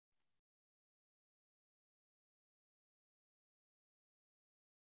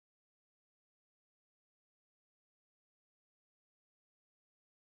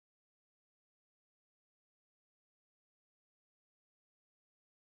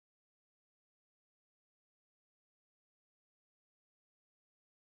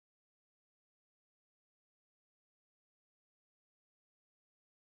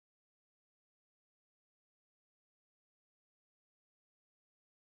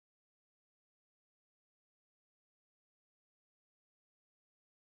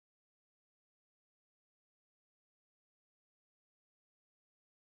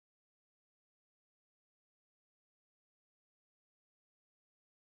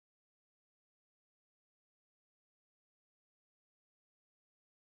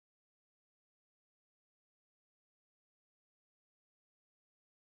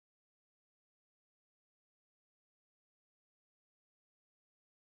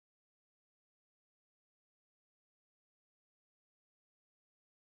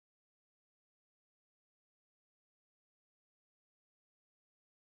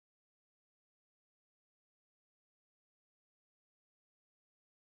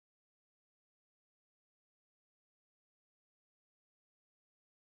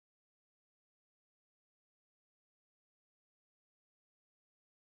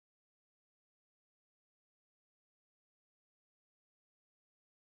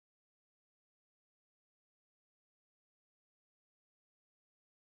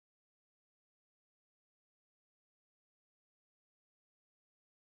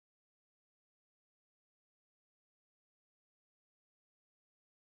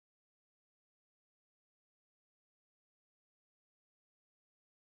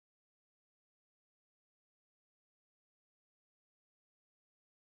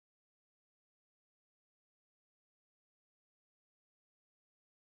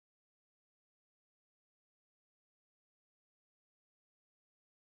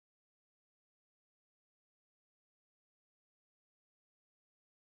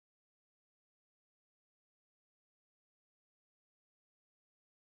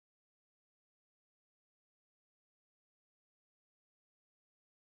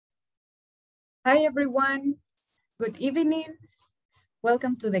Hi, everyone. Good evening.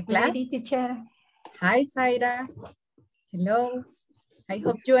 Welcome to the class. Lady teacher. Hi, Zaira. Hello. I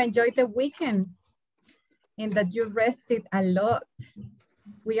hope you enjoyed the weekend and that you rested a lot.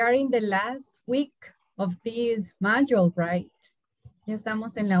 We are in the last week of this module, right? Ya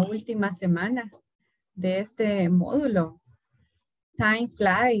estamos en la última semana de este módulo. Time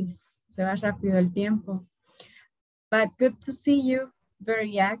flies. Se va rápido el tiempo. But good to see you.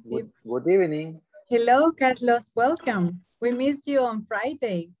 Very active. Good evening. Hello, Carlos. Welcome. We missed you on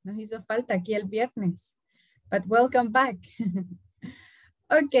Friday. Nos hizo falta aquí el viernes. But welcome back.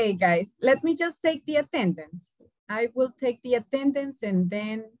 Okay, guys. Let me just take the attendance. I will take the attendance and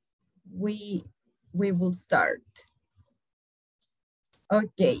then we will start.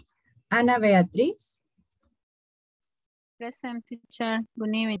 Okay. Ana Beatriz. Present teacher.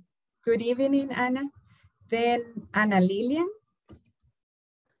 Good evening. Good evening, Ana. Then Ana Lilian.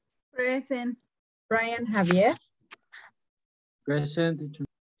 Present. Brian Javier. Present teacher.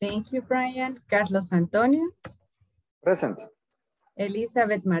 Thank you, Brian. Carlos Antonio. Present.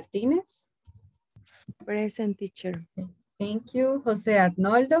 Elizabeth Martinez. Present teacher. Thank you. Jose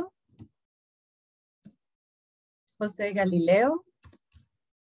Arnoldo. Jose Galileo.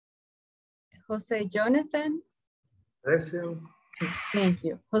 Jose Jonathan. Present. Thank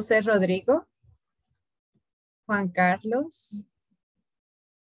you. Jose Rodrigo. Juan Carlos.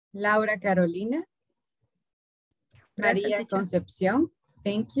 Laura Carolina. María Concepción.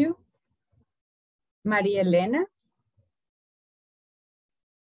 Thank you. María Elena.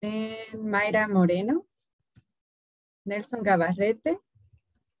 Then Mayra Moreno. Nelson Gabarrete.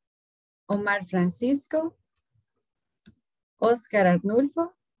 Omar Francisco. Oscar Arnulfo.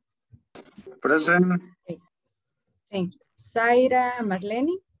 Present. Thank you. Zaira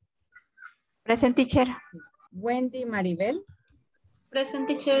Marlene. Present teacher. Wendy Maribel. Present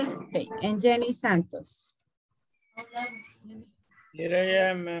teacher. Okay. And Jenny Santos. Here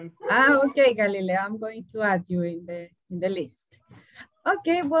I am, ma'am. Okay, Galileo, I'm going to add you in the list.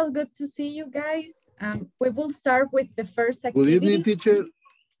 Okay, well, good to see you guys. We will start with the first activity. Good evening, teacher.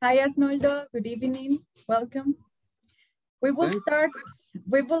 Hi, Arnoldo. Good evening. Welcome. We will start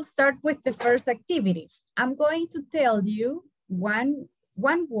with the first activity. I'm going to tell you one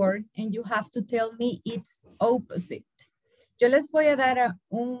word and you have to tell me its opposite. Yo les voy a dar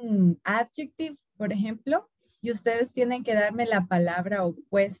un adjective, por ejemplo, y ustedes tienen que darme la palabra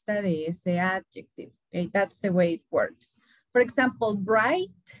opuesta de ese adjective. Okay, that's the way it works. For example,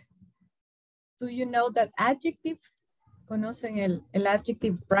 bright. Do you know that adjective? ¿Conocen el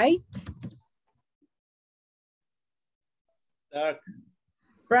adjective bright? Dark.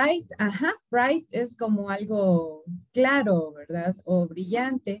 Bright, ajá, bright es como algo claro, ¿verdad? O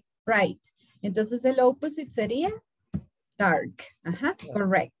brillante, bright. Entonces el opposite sería dark. Ajá,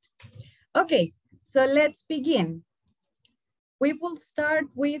 correct. Okay, so let's begin. We will start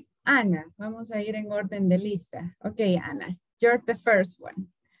with Ana. Vamos a ir en orden de lista. Okay, Ana, you're the first one.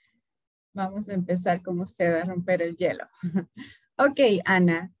 Vamos a empezar con usted a romper el hielo. Okay,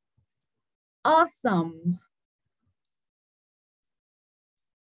 Ana. Awesome.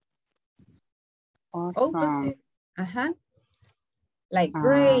 Awesome. Opposite. Ajá. Like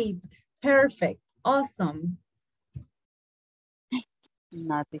great, perfect, awesome.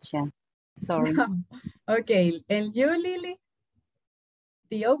 No, teacher. Sorry. No. Okay, and you, Lily?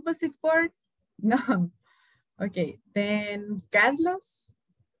 The opposite word? No. Okay, then Carlos?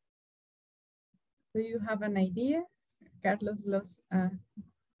 Do you have an idea? Carlos los...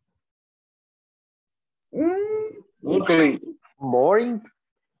 Okay. Boring.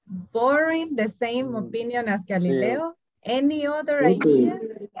 Boring, the same opinion as Galileo. Any other idea?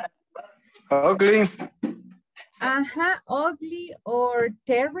 Ugly. Ugly or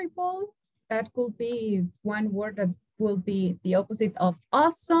terrible. That could be one word that will be the opposite of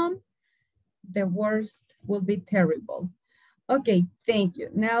awesome. The worst will be terrible. Okay, thank you.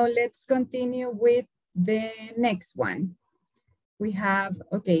 Now let's continue with the next one. We have,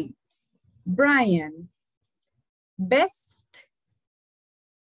 okay, Brian. Best.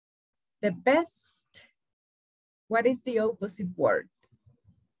 The best. What is the opposite word?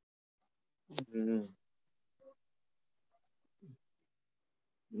 The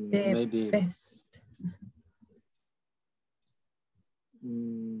Maybe best.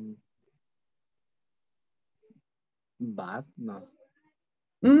 Bad, no.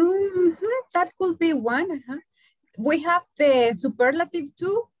 That could be one. We have the superlative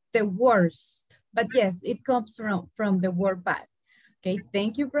too, the worst. But yes, it comes from the word bad. Okay,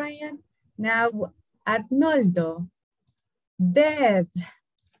 thank you, Brian. Now, Arnoldo. Dead.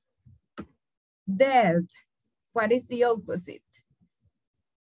 Dead. What is the opposite?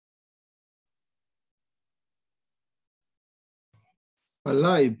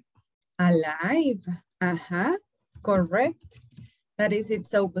 Alive. Alive. Correct. That is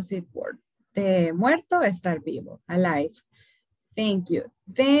its opposite word. De muerto, estar vivo. Alive. Thank you.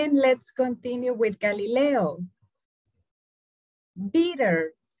 Then let's continue with Galileo.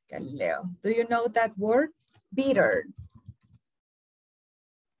 Bitter. Galileo. Do you know that word? Bitter.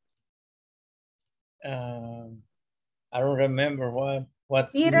 I don't remember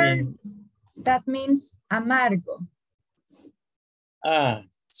what's Bitter, mean. that means amargo.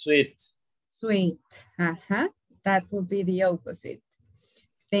 Sweet. Sweet. That would be the opposite.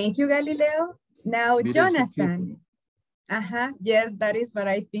 Thank you, Galileo. Now, Jonathan. Yes, that is what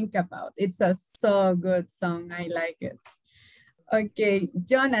I think about. It's a so good song. I like it. Okay,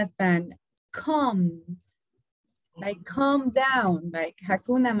 Jonathan. Calm. Like calm down. Like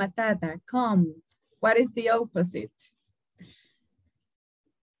Hakuna Matata. Calm. What is the opposite?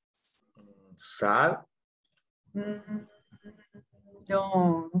 Sad.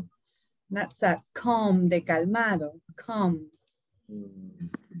 No, not sad. Calm, de calmado. Calm.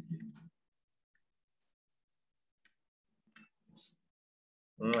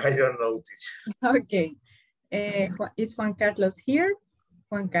 I don't know, teacher. Okay. Is Juan Carlos here?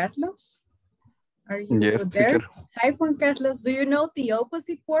 Juan Carlos? Are you Yes, there? teacher. Hi, Juan Carlos. Do you know the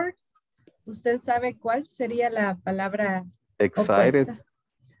opposite word? ¿Usted sabe cuál sería la palabra Excited.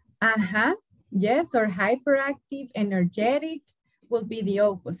 opuesta? Yes, or hyperactive, energetic will be the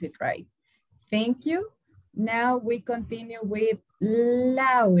opposite, right? Thank you. Now we continue with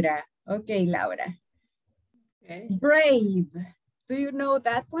Laura. Okay, Laura. Okay. Brave. Do you know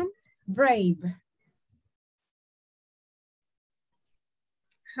that one? Brave.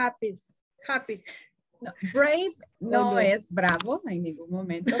 Happy. No, brave no no. es bravo en ningún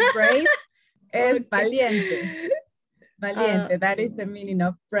momento. Brave es valiente. Valiente, that is the meaning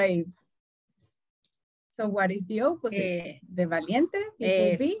of brave. So what is the opposite? De valiente,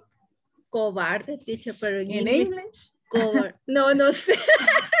 it will be? Cobarde, teacher, pero In English? Cobarde. No sé.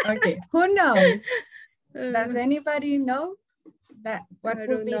 Okay, who knows? Does anybody know that what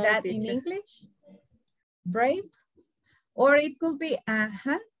would be that in English? Brave? Or it could be,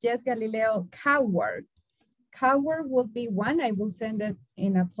 yes, Galileo, coward. Coward would be one. I will send it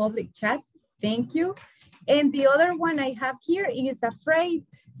in a public chat. Thank you. And the other one I have here is afraid.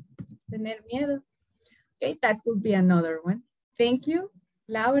 Tener miedo. Okay, that could be another one. Thank you,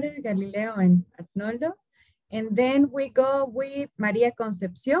 Laura, Galileo, and Arnoldo. And then we go with María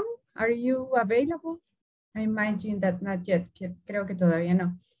Concepción. Are you available? I imagine that not yet. Creo que todavía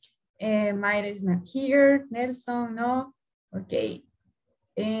no. Mayra is not here. Nelson, no. Okay.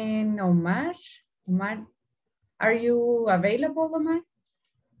 And Omar. Omar, are you available, Omar?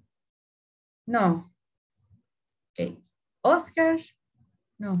 No. Okay. Oscar?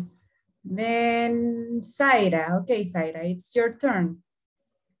 No. Then Zaira. Okay, Zaira, it's your turn.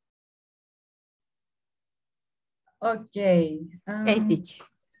 Okay. Okay, teacher.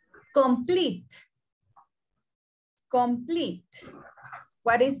 Complete. Complete.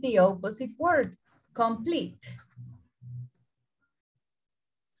 What is the opposite word? Complete.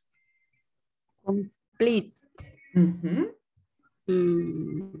 Complete.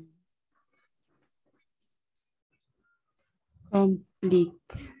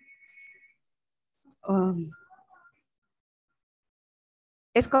 Complete.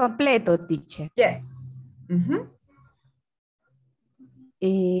 Es completo, teacher. Yes.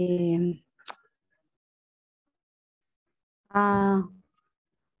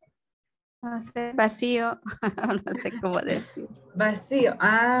 No sé, vacío, no sé cómo decir. Vacío.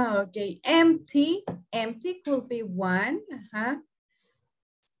 Okay. Empty. Empty could be one.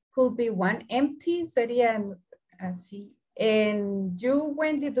 Could be one. Empty sería así. And you,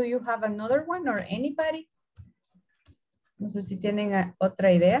 Wendy, do you have another one or anybody? No sé si tienen otra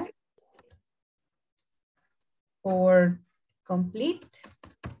idea. Or complete.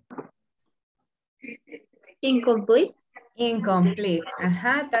 Incomplete. Incomplete.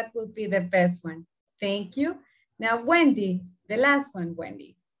 That would be the best one. Thank you. Now, Wendy, the last one,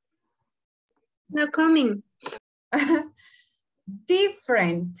 Wendy. Not coming.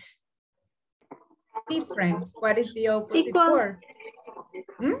 Different. Different. What is the opposite Equal. word?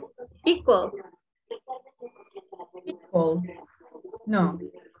 Equal. Equal. No.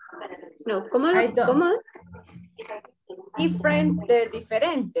 No, ¿cómo? I don't. ¿Cómo? Different de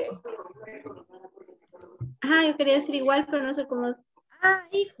diferente. Yo quería decir igual, pero no sé cómo.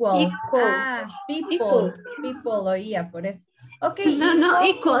 Equal. Equal. People. Equal. People oía por eso. Okay, No, equal.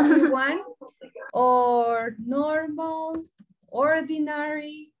 equal. Could be one. Or normal,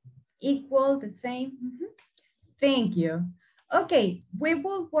 ordinary, equal, the same. Thank you. Okay, we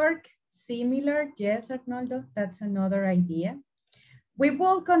will work similar. Yes, Arnoldo, that's another idea. We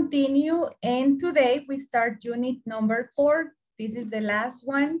will continue, and today we start unit number 4. This is the last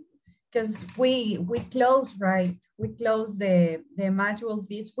one because we close, right? We close the module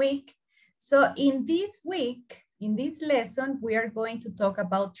this week. So in this week, in this lesson, we are going to talk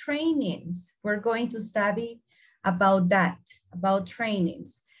about trainings. We're going to study about that, about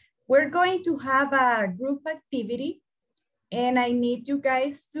trainings. We're going to have a group activity, and I need you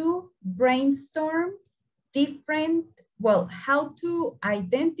guys to brainstorm different, well, how to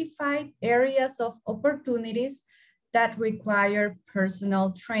identify areas of opportunities that require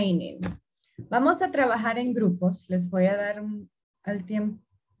personal training. Vamos a trabajar en grupos. Les voy a dar al tiempo,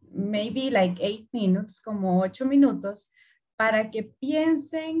 maybe like 8 minutes, como 8 minutos, para que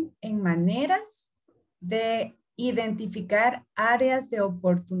piensen en maneras de identificar áreas de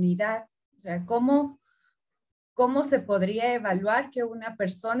oportunidad. O sea, cómo se podría evaluar que una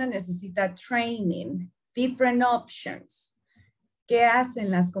persona necesita training, different options. ¿Qué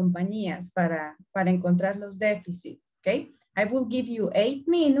hacen las compañías para encontrar los déficits? Okay? I will give you 8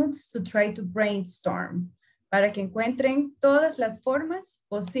 minutes to try to brainstorm para que encuentren todas las formas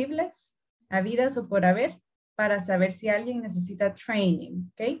posibles, habidas o por haber, para saber si alguien necesita training.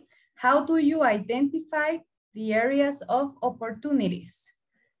 Okay? How do you identify the areas of opportunities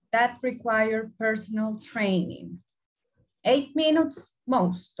that require personal training? 8 minutes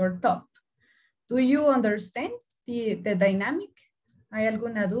most or top. Do you understand the dynamic? ¿Hay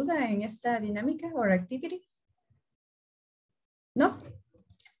alguna duda en esta dinámica or activity? No?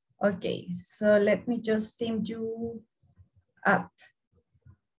 Okay, so let me just steam you up.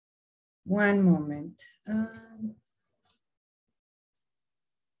 One moment.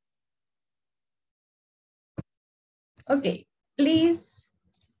 Okay, please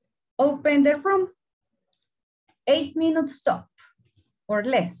open the room. 8 minutes stop or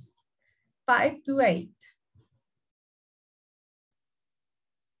less. 5 to 8.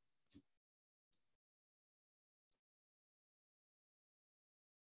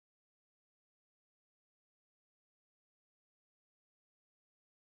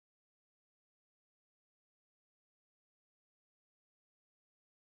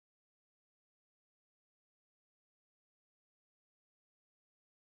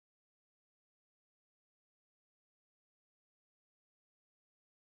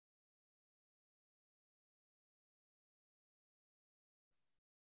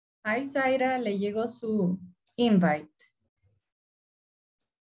 Hi, Zaira, le llegó su invite.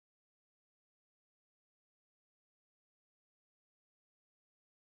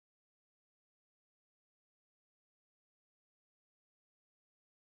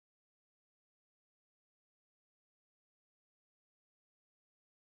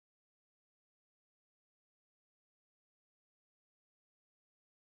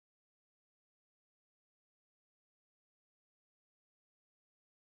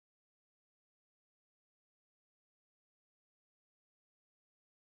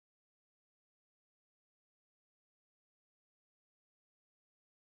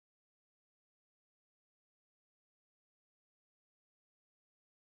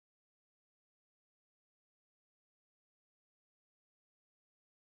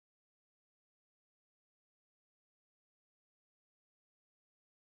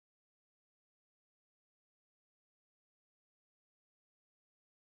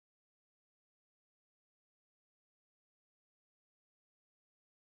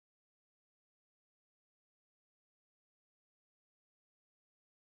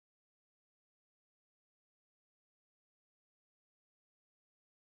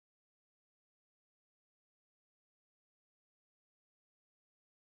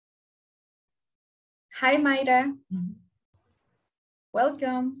 Hi, Mayra.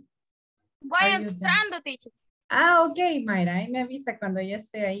 Welcome. Voy Are you entrando, teacher. Ah, ok, Mayra. Ahí me avisa cuando ya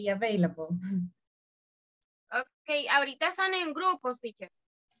esté ahí available. Ok, ahorita están en grupos, teacher.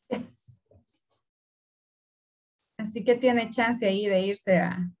 Yes. Así que tiene chance ahí de irse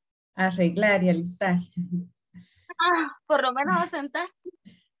a arreglar y alistar. Ah, por lo menos a sentar.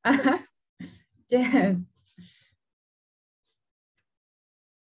 Ajá. Yes.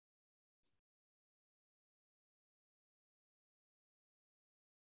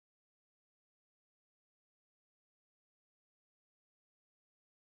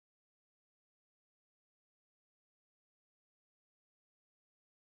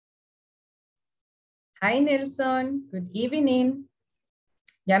 Hi, Nelson. Good evening.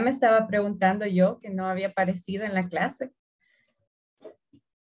 Ya me estaba preguntando yo que no había aparecido en la clase.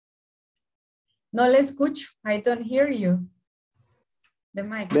 No le escucho. I don't hear you. The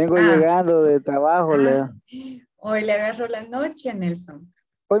mic. Vengo llegando de trabajo, Leo. Hoy le agarró la noche, Nelson.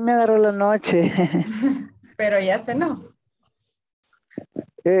 Hoy me agarró la noche. Pero ya cenó.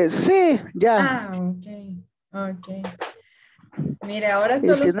 Sí, ya. Ah, ok, ok. Mire, ahora Y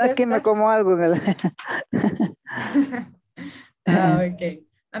solo si no, usted aquí me está... como algo en el... Ah, okay.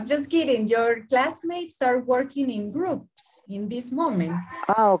 I'm just kidding. Your classmates are working in groups in this moment.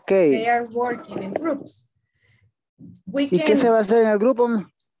 Ah, ok. They are working in groups. We ¿Y qué se va can, a hacer en el grupo?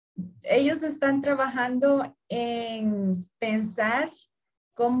 ellos están trabajando en pensar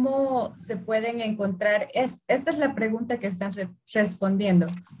cómo se pueden encontrar. Esta es la pregunta que están respondiendo.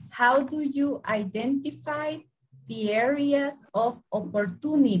 How do you identify the areas of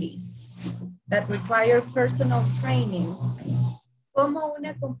opportunities that require personal training? ¿Cómo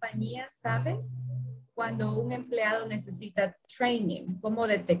una compañía sabe cuando un empleado necesita training? ¿Cómo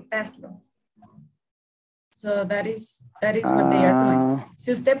detectarlo? So that is what they are doing.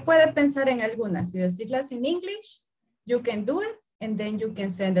 Si usted puede pensar en algunas y decirlas en English, you can do it and then you can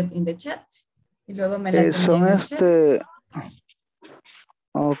send it in the chat. Y luego me las envía Son en el chat.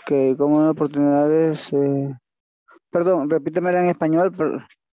 Ok, como oportunidades... perdón, repítemela en español.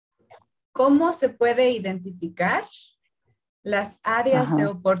 ¿Cómo se puede identificar las áreas de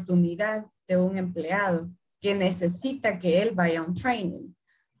Ajá. oportunidad de un empleado que necesita que él vaya a un training?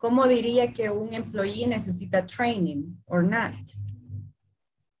 ¿Cómo diría que un employee necesita training or not?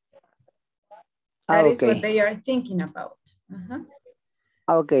 That is Ok. what they are thinking about.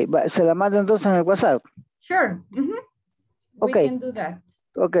 Ok, se la mando entonces en el WhatsApp. Sure. We Ok. can do that.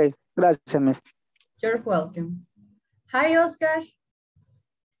 Ok, gracias, Miss. You're welcome. Hi, Oscar.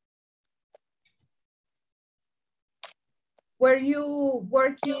 Were you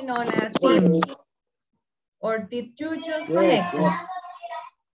working on a team? Or did you just connect?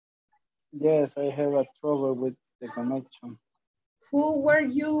 Yes, I have a trouble with the connection. Who were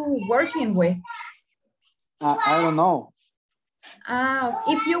you working with? I don't know.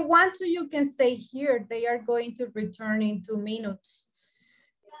 If you want to, you can stay here. They are going to return in 2 minutes.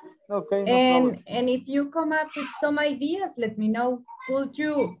 Okay, no problem. And if you come up with some ideas, let me know. Could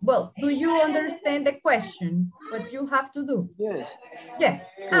you, well, do you understand the question? What you have to do? Yes.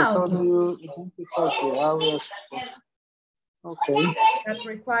 Yes. How Okay. do you identify the areas? Okay. That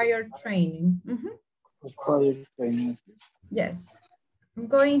require training. Required training. Yes. I'm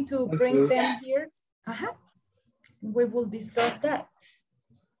going to Thank bring you. them here. We will discuss that.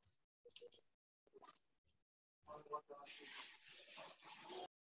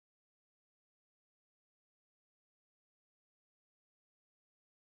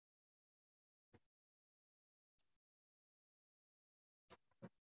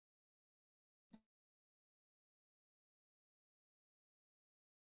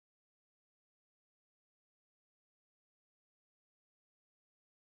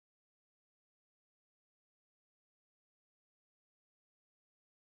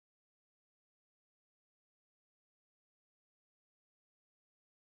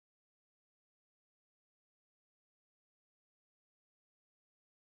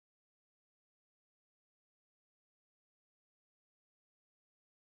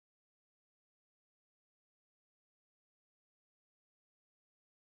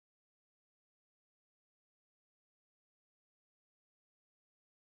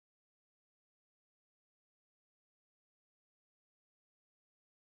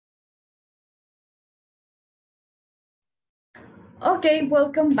 Okay,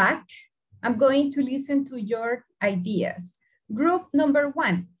 welcome back. I'm going to listen to your ideas. Group number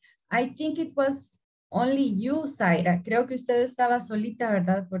 1. I think it was only you, Zaira. Creo que usted estaba solita,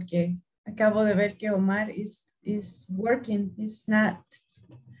 ¿verdad? Porque acabo de ver que Omar is working. He's not.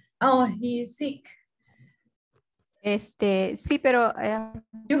 Oh, he is sick. Sí, pero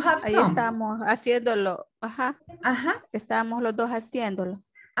You have ahí some. estamos haciéndolo. Ajá. Ajá. Estamos los dos haciéndolo.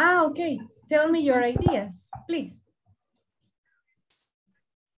 Okay. Tell me your ideas, please.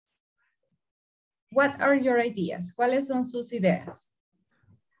 What are your ideas? ¿Cuáles son sus ideas?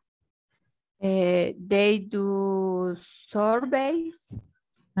 They do surveys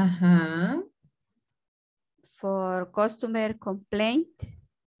for customer complaint.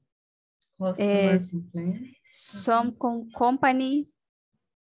 Customer complaint. Some companies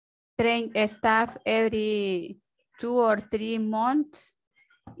train staff every 2 or 3 months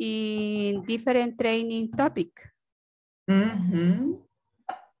in different training topic.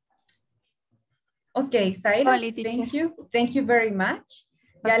 Okay, Zaira, thank you. Thank you very much.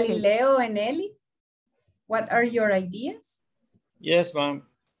 Okay. Galileo and Eli, what are your ideas? Yes, ma'am.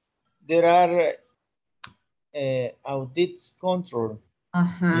 There are audits control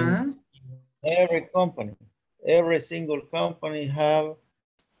in every company. Every single company have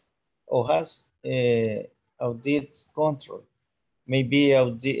or has audits control. Maybe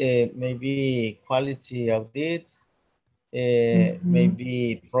audit, maybe quality audit,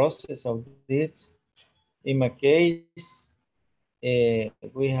 maybe process audits. In my case,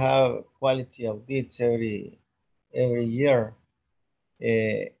 we have quality audits every year.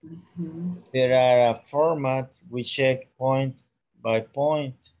 There are formats we check point by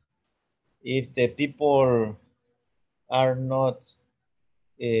point. If the people are not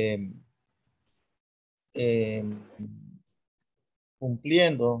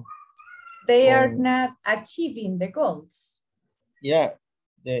cumpliendo. They are not achieving the goals. Yeah,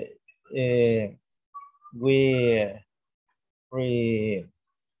 we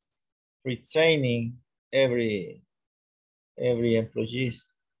retraining every employee.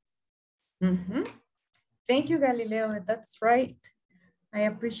 Thank you, Galileo. That's right. I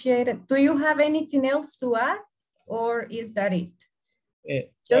appreciate it. Do you have anything else to add, or is that it?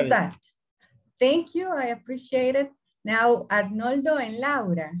 Just that. Thank you. I appreciate it. Now, Arnoldo and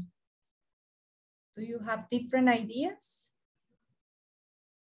Laura, do you have different ideas?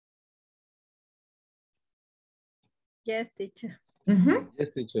 Yes, teacher.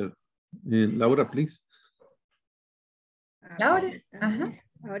 Yes, teacher. Laura, please. Laura.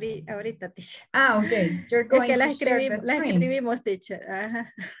 Ahorita, teacher. Okay. You're going es que to share the la screen. escribimos, teacher.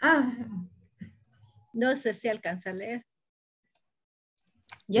 No sé si alcanza a leer.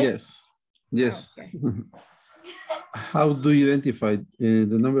 Yes. Yes. Okay. How do you identify?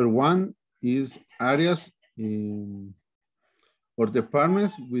 The number one is areas or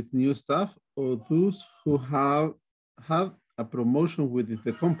departments with new staff or those who have a promotion within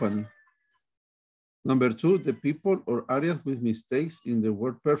the company. Number two, the people or areas with mistakes in the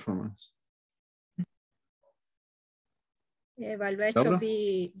work performance. Evaluation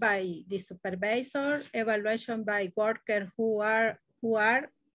by the supervisor, evaluation by workers who are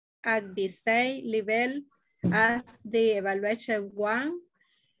at the same level as the evaluation one,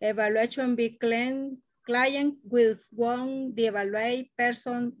 evaluation by clients with one the evaluate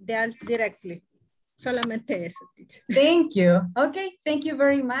person directly. Solamente eso, teacher. Thank you. Okay, thank you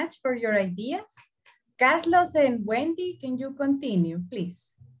very much for your ideas. Carlos and Wendy, can you continue,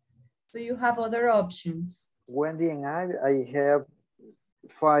 please? Do you have other options? Wendy and I have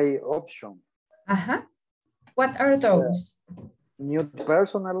 5 options. What are those? New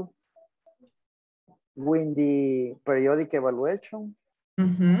personnel, with the periodic evaluation,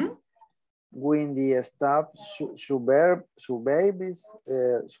 with the staff surveys,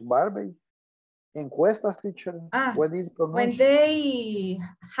 encuestas, teacher. What is when they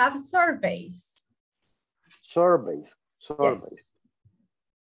have surveys. Surveys. Yes.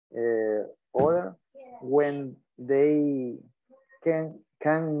 Or when they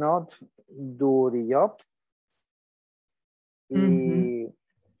cannot do the job.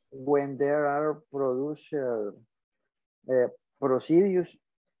 When there are procedures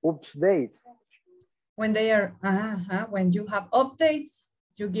updates. When they are, when you have updates,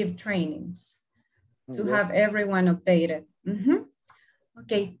 you give trainings to have everyone updated.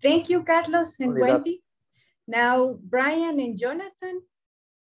 Okay, thank you, Carlos and Wendy. Now, Brian and Jonathan,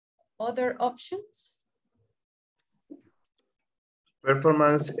 other options?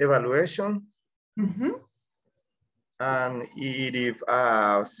 Performance evaluation. And if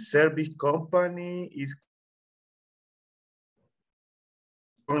a service company is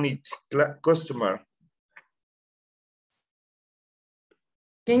customer.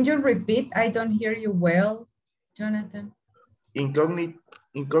 Can you repeat? I don't hear you well, Jonathan.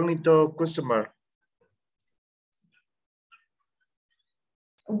 Incognito customer.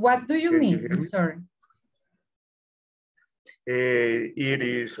 What do you mean? I'm sorry. It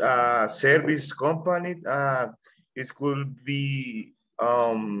is a service company. It could be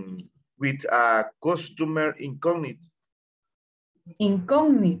with a customer incognito.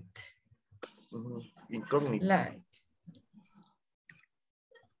 Incognito. Incognito. Like.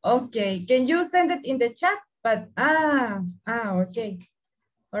 Okay, can you send it in the chat? But, okay.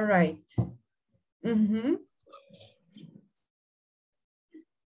 All right.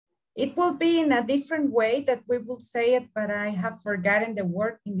 It will be in a different way that we will say it, but I have forgotten the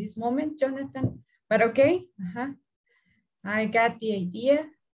word in this moment, Jonathan. But okay, I got the idea.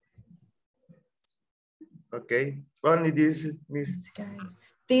 Okay, only this, Miss.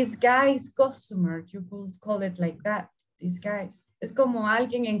 These guys customer, you could call it like that. These guys. Es como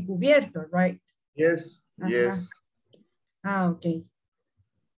alguien encubierto, right? Yes, yes. Okay.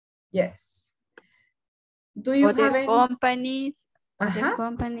 Yes. Do you have any? Companies, other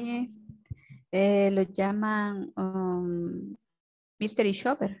companies lo llaman mystery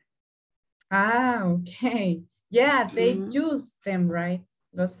shopper. Okay. Yeah, they use them, right?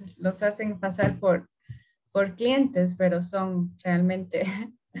 Los hacen pasar por clientes, pero son realmente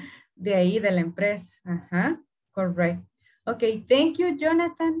de ahí, de la empresa. Correct. Okay, thank you,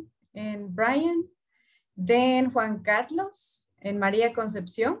 Jonathan and Brian. Then Juan Carlos and María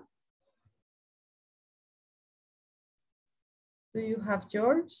Concepción. Do you have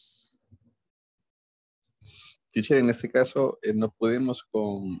yours? Teacher, en este caso no pudimos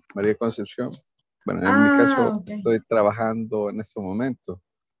con María Concepción. Bueno, en mi caso Okay. estoy trabajando en este momento.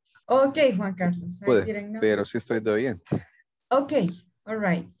 Ok, Juan Carlos. I Pude, didn't know. pero sí estoy de oyente. Ok, all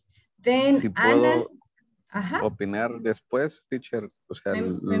right. Then Si Ana. puedo opinar después, teacher, o sea, Me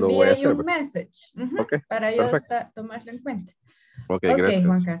lo envía voy a ahí hacer. un message. Ok, para yo perfecto. tomarlo en cuenta. Ok, Ok, gracias.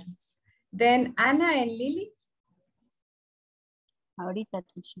 Juan Carlos. Then Ana and Lily. Ahorita,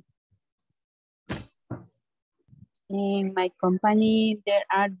 teacher. In my company, they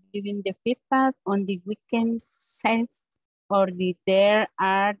are giving the feedback on the weekend sales or there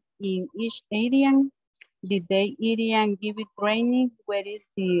are in each area. Did they area give it training? Where is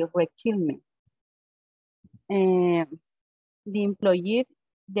the requirement? The employee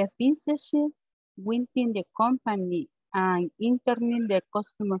deficiency within the company and interning the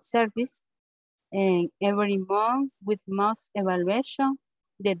customer service and every month with most evaluation,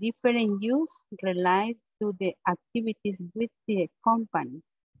 the different use relates to the activities with the company.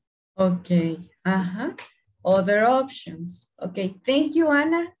 Okay, other options. Okay, thank you,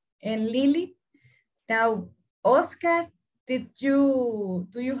 Ana and Lily. Now, Oscar, do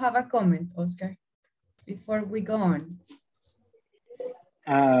you have a comment, Oscar, before we go on?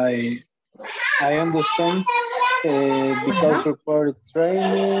 I understand because report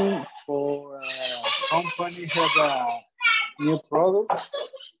training for a company have a new product,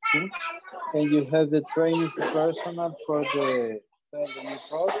 and you have the training personnel for the sell the new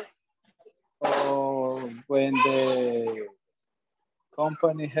product, or when the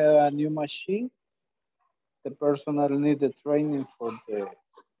company have a new machine, the personnel need the training for the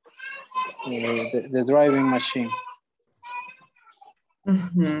driving machine.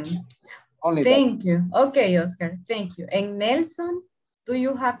 Only Thank you. Okay, Oscar, thank you. And Nelson, do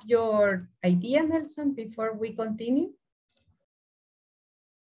you have your idea, Nelson, before we continue?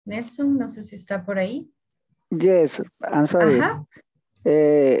 Nelson, no sé si está por ahí. Yes, I'm sorry.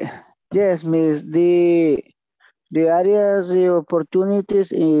 Yes, Miss, the areas, the opportunities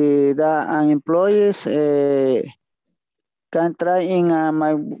that employees can try in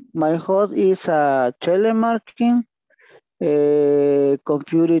my home is telemarketing,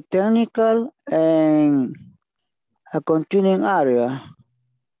 computer technical, and a continuing area.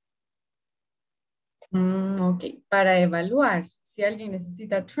 Ok, para evaluar si alguien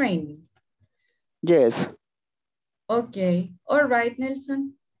necesita training. Yes. Okay, all right,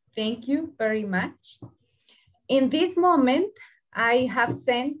 Nelson. Thank you very much. In this moment, I have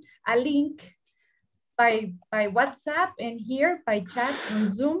sent a link by WhatsApp and here by chat on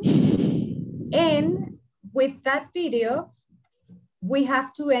Zoom. And with that video, we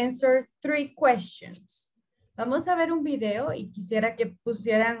have to answer 3 questions. Vamos a ver un video y quisiera que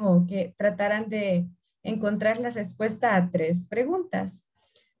pusieran o que trataran de encontrar la respuesta a 3 preguntas.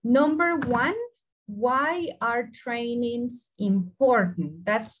 Number 1, why are trainings important?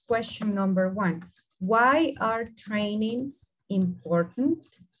 That's question number 1. Why are trainings important?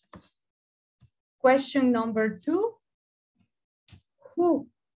 Question number 2, who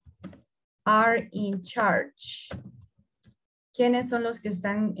are in charge? ¿Quiénes son los que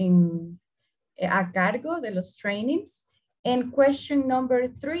están a cargo de los trainings? And question number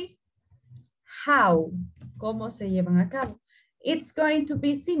 3, how? ¿Cómo se llevan a cabo? It's going to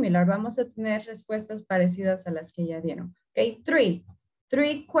be similar. Vamos a tener respuestas parecidas a las que ya dieron. Okay,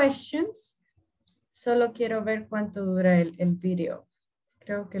 3 questions. Solo quiero ver cuánto dura el video.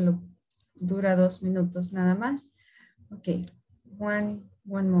 Creo que dura 2 minutos nada más. Okay, one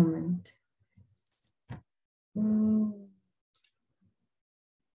moment.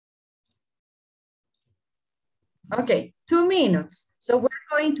 Okay, 2 minutes. So we're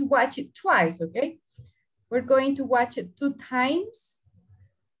going to watch it twice, okay? We're going to watch it 2 times.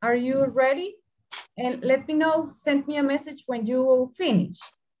 Are you ready? And let me know, send me a message when you finish.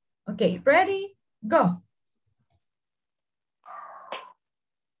 Okay, ready? Go.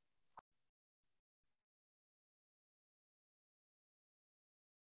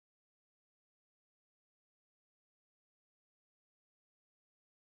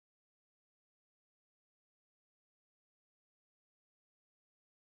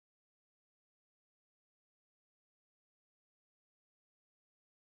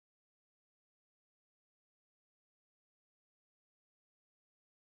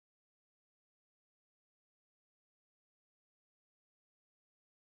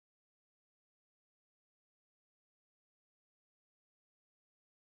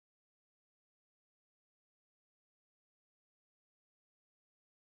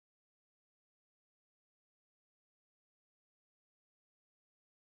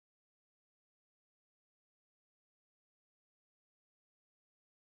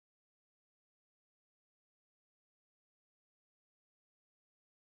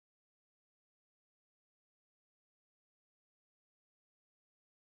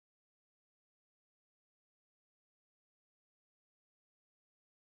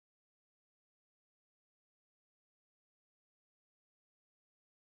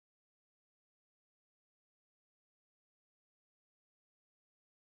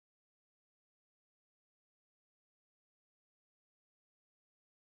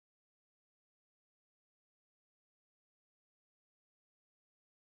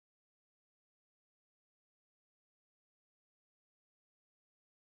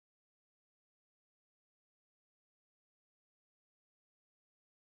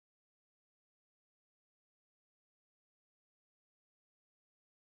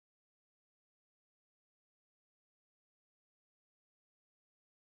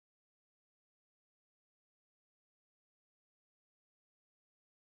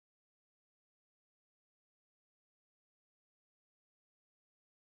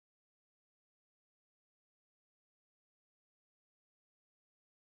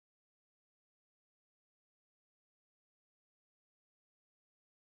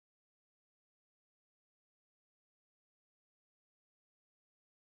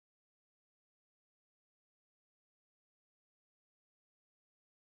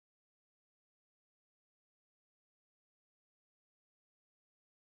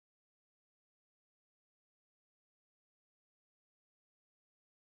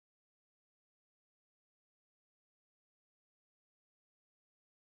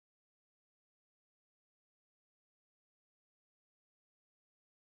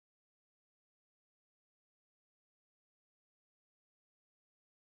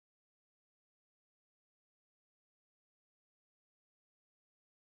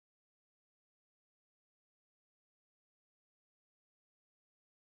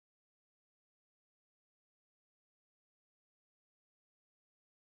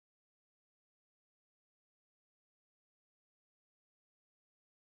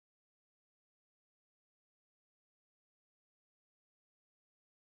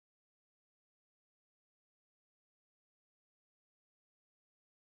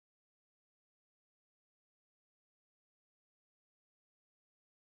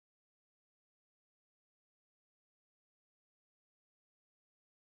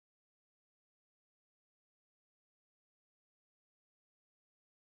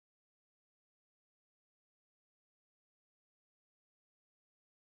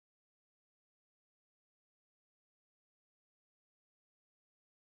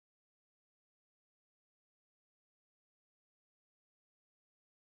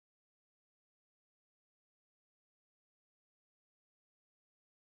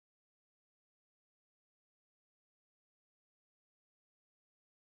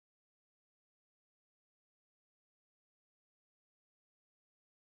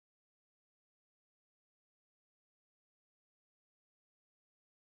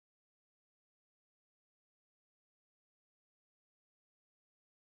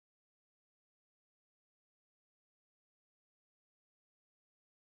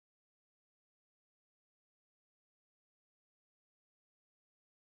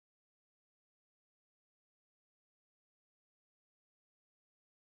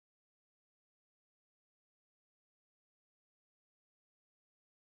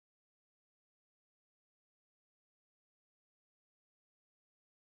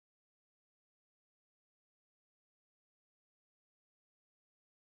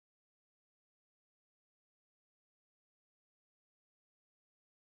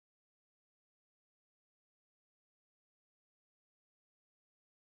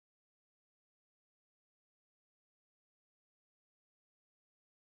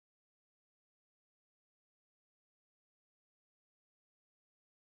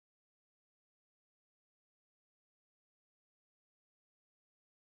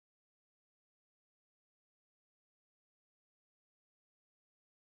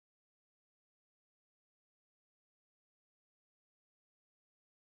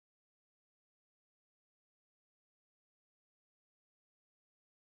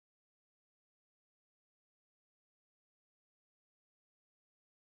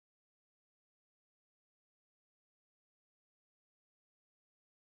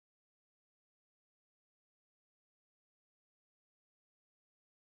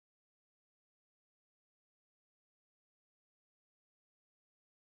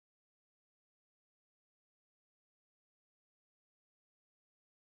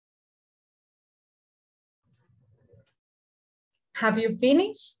 Have you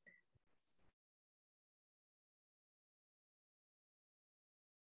finished?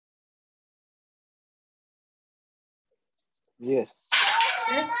 Yes.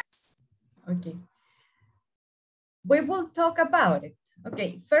 Yes. Okay. We will talk about it.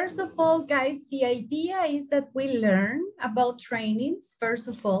 Okay, first of all, guys, the idea is that we learn about trainings, first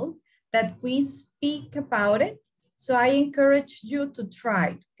of all, that we speak about it. So I encourage you to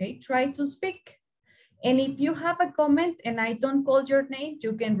try, okay? Try to speak. And if you have a comment and I don't call your name,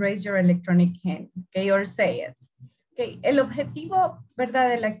 you can raise your electronic hand, okay? Or say it. Okay, el objetivo, ¿verdad?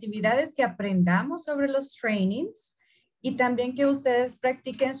 De la actividad es que aprendamos sobre los trainings y también que ustedes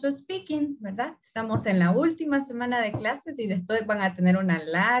practiquen su speaking, ¿verdad? Estamos en la última semana de clases y después van a tener una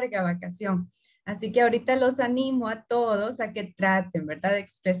larga vacación. Así que ahorita los animo a todos a que traten, ¿verdad? De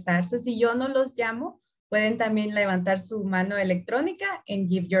expresarse. Si yo no los llamo, pueden también levantar su mano electrónica and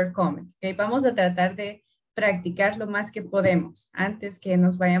give your comment. ¿Okay? Vamos a tratar de practicar lo más que podemos antes que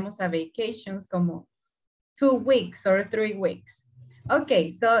nos vayamos a vacations como 2 weeks or 3 weeks. Okay,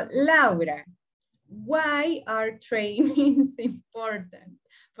 so Laura, why are trainings important?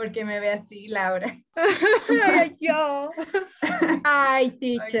 Porque me ve así, Laura. Yo. Ay,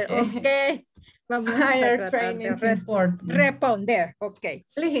 teacher, okay. Vamos Why a are tratar trainings de important? responder, okay.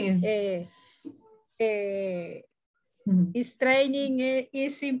 Please. Is training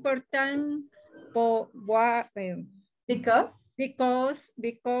is important for what? Because dentro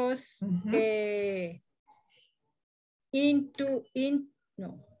es into.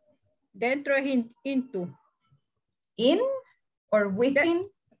 In or within?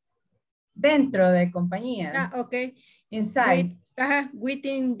 Dentro de compañías. Okay. Inside.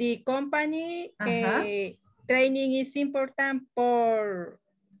 Within the company, Ajá. training is important for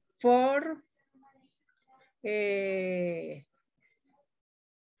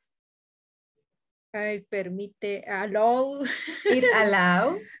allow. It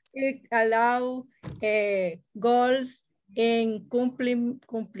allows. It allow goals and fulfillment.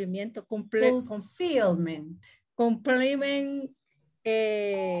 Complement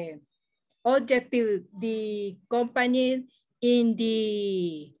objective the company in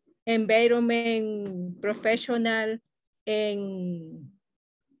the environment, professional and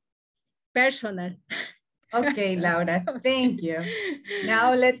personal. Okay, Laura, thank you.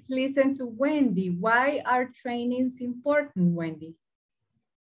 Now let's listen to Wendy. Why are trainings important, Wendy?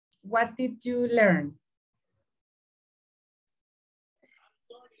 What did you learn?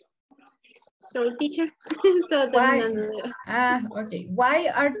 So, teacher. Why? Okay. Why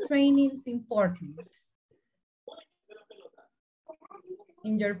are trainings important?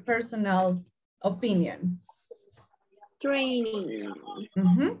 In your personal opinion. Training.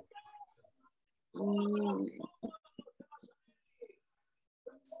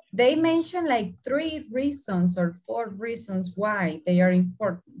 They mention like 3 reasons or 4 reasons why they are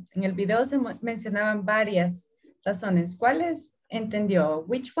important. En el video se mencionaban varias razones. ¿Cuáles entendió?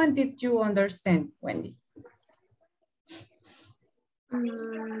 Which one did you understand, Wendy?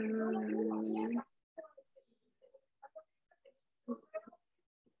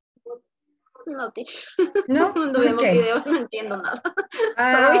 No, teacher. No? No vemos Okay. videos, no entiendo nada.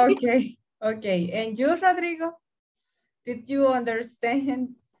 Sorry. Okay. Okay. And you, Rodrigo? Did you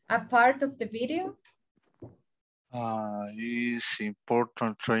understand a part of the video? It's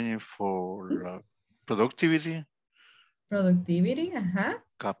important training for productivity. Productivity,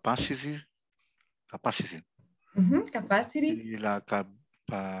 Capacity. Capacity. Y la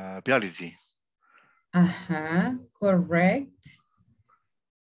capability. Correct.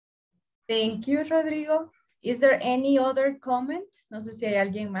 Thank you, Rodrigo. Is there any other comment? No sé si hay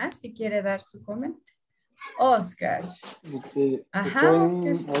alguien más que quiere dar su comment. Oscar. Okay.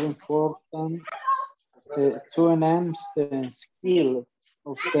 Oscar. Are important to enhance the skill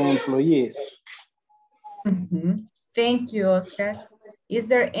of the employees. Thank you, Oscar. Is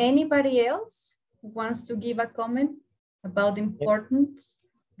there anybody else who wants to give a comment about the importance?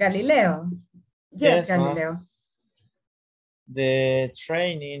 Galileo. Yes, Galileo. The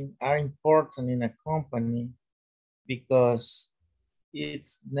training are important in a company because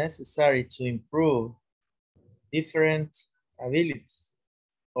it's necessary to improve different abilities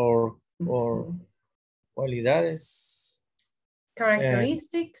or cualidades.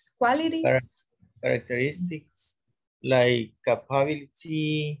 Characteristics, qualities. Characteristics like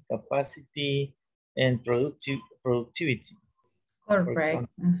capability, capacity, and productivity. Correct.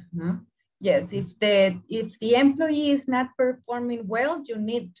 Yes, if the employee is not performing well, you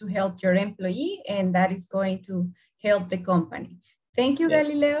need to help your employee, and that is going to help the company. Thank you,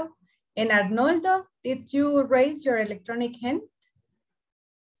 Galileo. And Arnoldo, did you raise your electronic hand?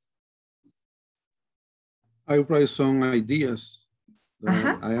 I write some ideas.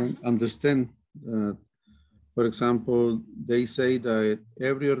 I understand. For example, they say that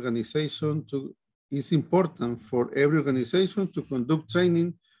every organization is important for every organization to conduct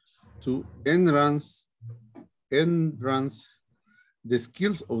training to enhance the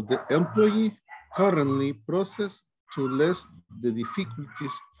skills of the employee currently processed to lessen the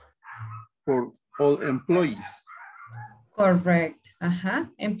difficulties for all employees. Correct.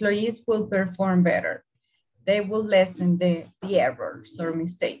 Employees will perform better. They will lessen the errors or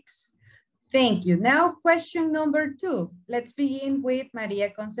mistakes. Thank you. Now, question number 2. Let's begin with Maria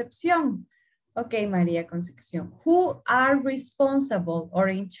Concepcion. Okay, Maria Concepcion. Who are responsible or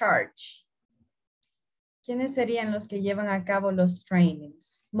in charge? ¿Quiénes serían los que llevan a cabo los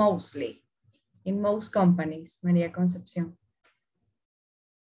trainings? Mostly. In most companies, Maria Concepcion.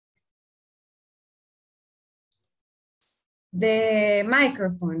 The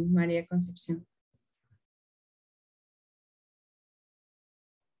microphone, Maria Concepcion.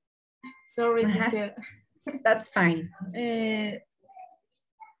 Sorry, teacher. That's fine.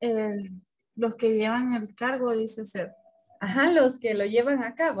 Los que llevan el cargo, dice ser. Los que lo llevan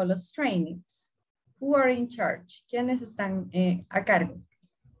a cabo, los trainings. Who are in charge? ¿Quiénes están a cargo?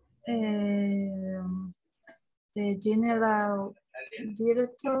 The general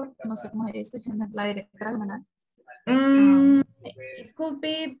director, no sé cómo se dice, la directora general. It could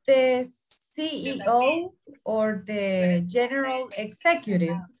be the CEO or the general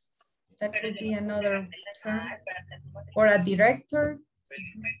executive. That could be another term. Or a director.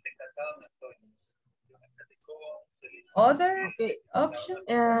 Other options?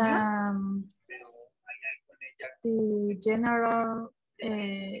 The general,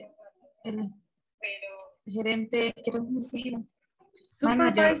 el gerente, quiero decir,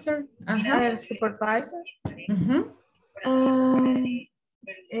 supervisor. El supervisor.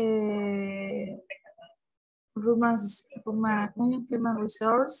 Human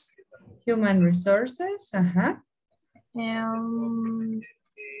resource. Human resources.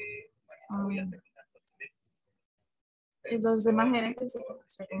 Los demás gerentes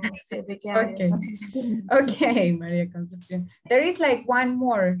de qué Okay, Maria Concepcion. There is like one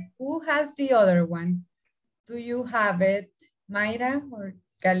more. Who has the other one? Do you have it, Mayra or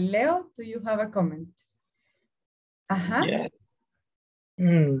Galileo? Do you have a comment? Yeah.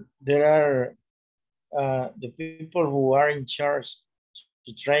 There are the people who are in charge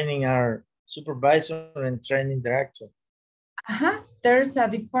to training are supervisor and training director. There's a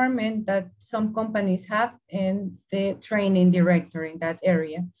department that some companies have and the training director in that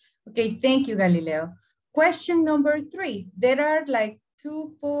area. Okay, thank you, Galileo. Question number 3. There are like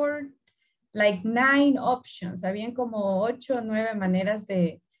 2, 4, like 9 options. Habían como 8 o 9 maneras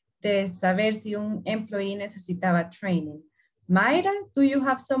de saber si un employee necesitaba training. Mayra, do you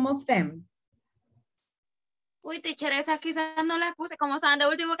have some of them? Uy, teacher, esas quizás no las puse, como saben, de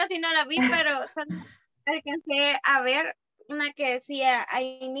último casi no las vi, pero alcancé a ver una que decía,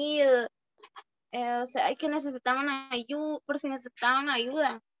 I need, o sea, que necesitaban ayuda, por si necesitaban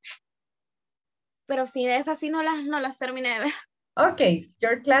ayuda. Pero sí, de esas sí no las terminé de ver. Okay,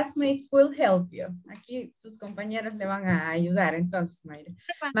 your classmates will help you. Aquí sus compañeros le van a ayudar, entonces, Mayra.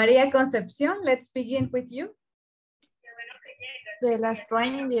 María Concepción, let's begin with you. De las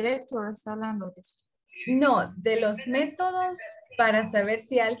training directors está hablando de eso. No, de los métodos para saber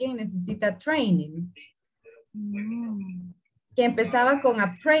si alguien necesita training. Que empezaba con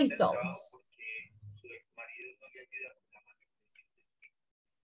appraisals.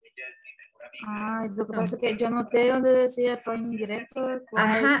 Lo que pasa es que yo noté donde decía training director,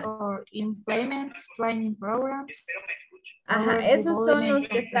 or implement training programs. Esos son los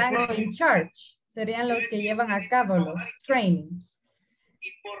que están in charge. Serían los que llevan a cabo los trainings.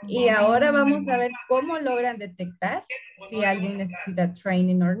 Y ahora vamos a ver cómo logran detectar si alguien necesita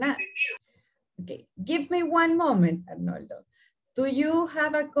training or not. Okay, give me one moment, Arnoldo. Do you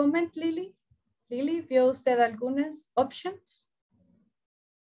have a comment, Lily? Lily, ¿vio usted algunas options?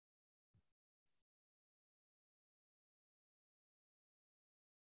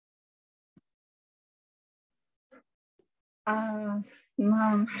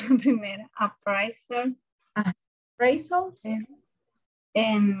 No, primera, appraisal. Appraisals?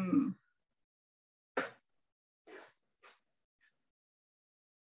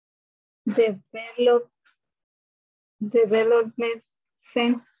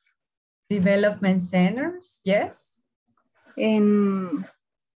 Development centers, yes.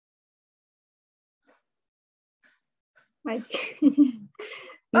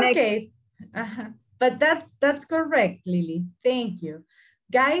 Okay, but that's correct, Lily. Thank you.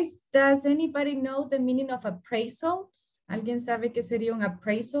 Guys, does anybody know the meaning of appraisals? ¿Alguien sabe qué sería un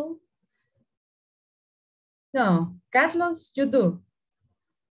appraisal? No, Carlos, you do.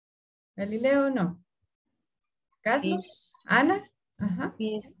 Galileo, no. Carlos, Ana. Ajá.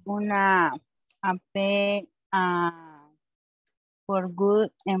 Es una AP for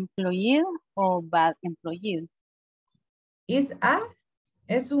good employee o bad employee. ¿Es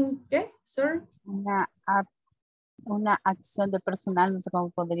un qué? Sorry. Una acción de personal, no sé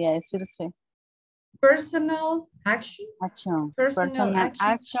cómo podría decirse. Personal action. Personal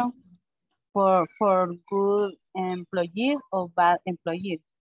action for good employee or bad employee.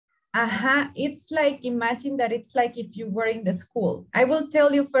 It's like, imagine that it's like if you were in the school. I will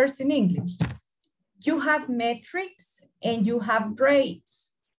tell you first in English. You have metrics and you have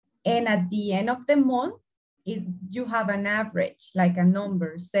grades. And at the end of the month, you have an average, like a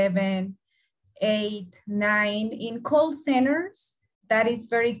number, 7, 8, 9. In call centers, that is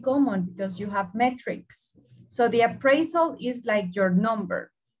very common because you have metrics. So the appraisal is like your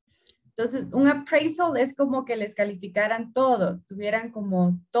number. Entonces, un appraisal es como que les calificaran todo, tuvieran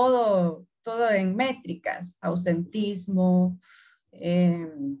como todo en métricas, ausentismo,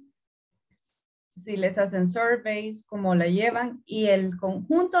 si les hacen surveys, cómo la llevan, y el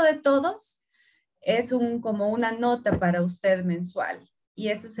conjunto de todos es como una nota para usted mensual, y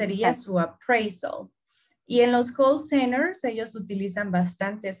eso sería su appraisal. Y en los call centers, ellos utilizan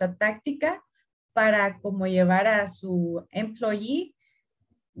bastante esa táctica para como llevar a su employee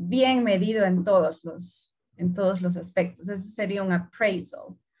bien medido en todos los aspectos. Ese sería un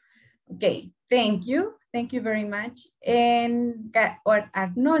appraisal. Okay, thank you. Thank you very much. And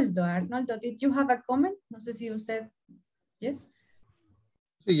Arnoldo, did you have a comment? No sé si usted, yes?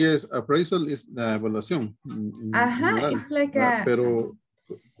 Sí, yes, appraisal es la evaluación. Ajá, it's like a... Pero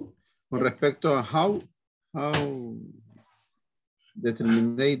con respecto a how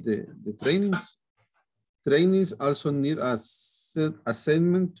determine the trainings also need a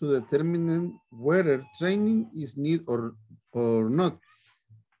assessment to determine whether training is needed or not.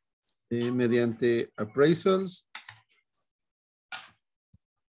 Mediante appraisals,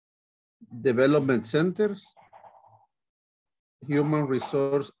 development centers, human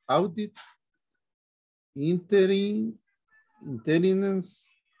resource audit, intelligence,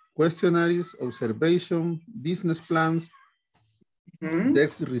 questionnaires, observation, business plans,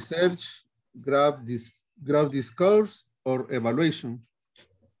 desk research, graph discourse, or evaluation.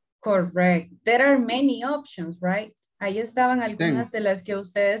 Correct. There are many options, right? Ahí estaban algunas de las que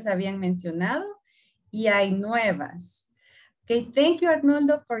ustedes habían mencionado y hay nuevas. Okay, thank you,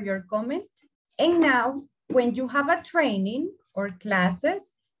 Arnoldo, for your comment. And now, when you have a training or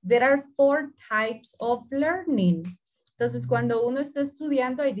classes, there are 4 types of learning. Entonces, cuando uno está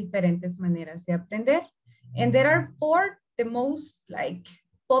estudiando, hay diferentes maneras de aprender. And there are 4, the most like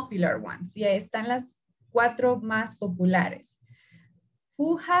popular ones. Y ahí están las 4 más populares.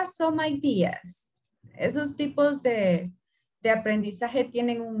 Who has some ideas? Esos tipos de aprendizaje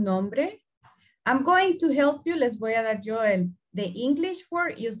tienen un nombre. I'm going to help you. Les voy a dar yo the English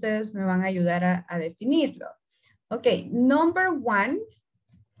word y ustedes me van a ayudar a definirlo. Okay, number 1.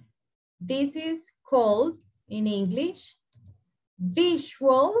 This is called in English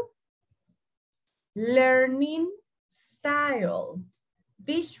visual learning style.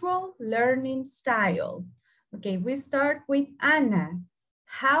 Visual learning style. Okay, we start with Ana.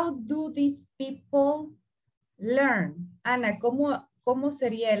 How do these people learn? Ana, ¿cómo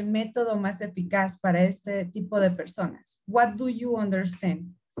sería el método más eficaz para este tipo de personas? What do you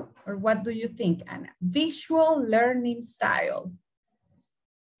understand? Or what do you think, Ana? Visual learning style.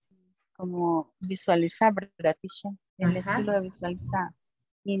 Como visualizar, ¿verdad, teacher? El estilo de visualizar.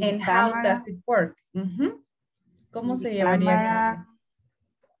 And how does it work? ¿Cómo se llevaría a cabo?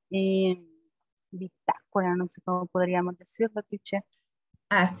 En bitácora, no sé cómo podríamos decirlo, teacher.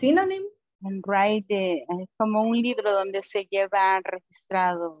 Synonym. En write, es como un libro donde se lleva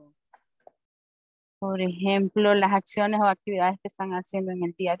registrado, por ejemplo, las acciones o actividades que están haciendo en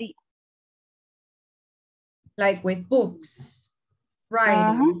el día a día. Like with books,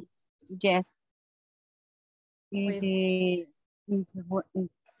 writing. Yes.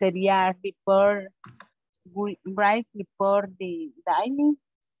 Sería report, write report the daily.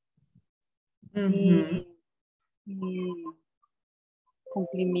 Y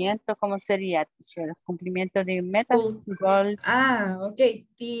cumplimiento, ¿cómo sería, teacher? Cumplimiento de metas, goals. Okay.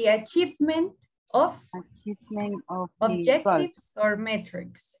 The achievement of objectives or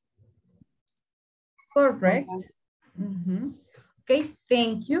metrics. Correct. Okay,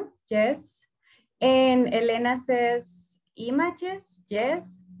 thank you. Yes. And Elena says images.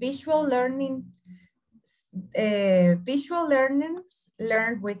 Yes. Visual learning. Visual learners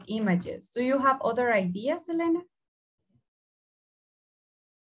learn with images. Do you have other ideas, Elena?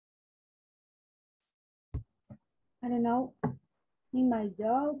 I don't know. In my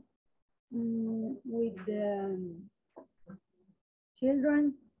job, with the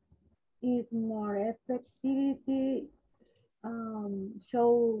children is more effectivity,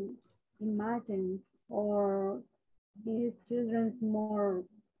 show images, or these children more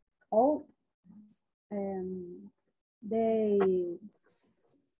old, they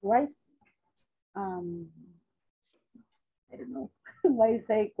write, I don't know why you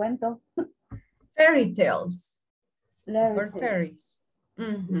say cuentos. Fairy tales. Fairy Or tales. fairies.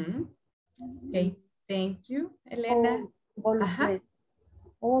 Mm-hmm. Okay, thank you, Elena. All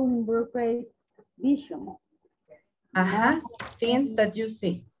incorporate vision. Things that you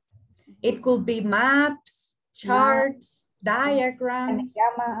see. It could be maps, charts, diagrams.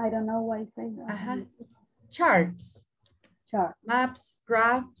 I don't know why I say that. Charts. Chart. Maps,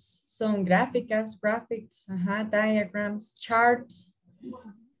 graphs, son gráficas, graphics, diagrams, charts.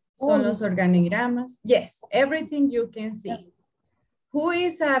 Son los organigramas. Yes, everything you can see. Who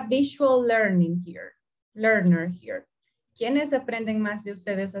is a visual learner here? ¿Quiénes aprenden más de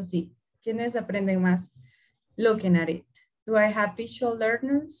ustedes así? ¿Quiénes aprenden más looking at it? Do I have visual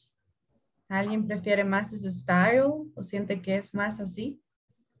learners? ¿Alguien prefiere más ese style o siente que es más así?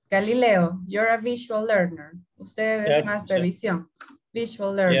 Galileo, you're a visual learner. Usted es más de visión.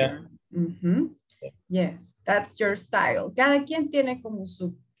 Visual learner. Yes, that's your style. Cada quien tiene como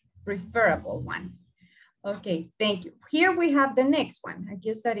su preferable one. Okay, thank you. Here we have the next one. Aquí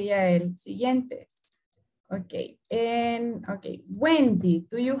estaría el siguiente. Okay, Wendy,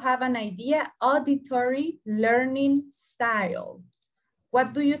 do you have an idea? Auditory learning style.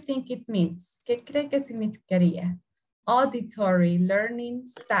 What do you think it means? ¿Qué cree que significaría? Auditory learning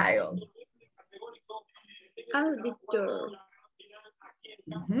style. Auditor.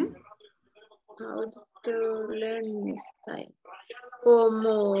 Auditor learning style.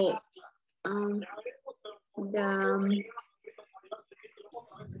 Como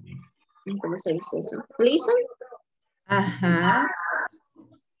 ¿cómo se dice eso? Listen.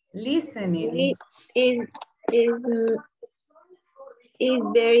 Listening. Is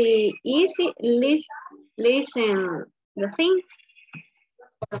very easy. Listen the thing.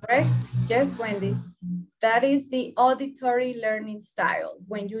 Correct. Yes, Wendy. That is the auditory learning style,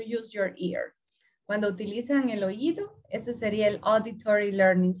 when you use your ear. Cuando utilizan el oído, ese sería el auditory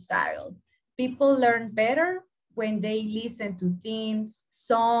learning style. People learn better when they listen to things,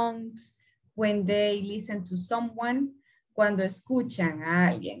 songs, when they listen to someone, cuando escuchan a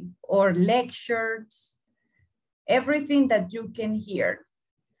alguien, or lectures, everything that you can hear,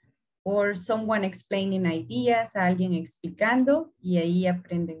 or someone explaining ideas, alguien explicando, y ahí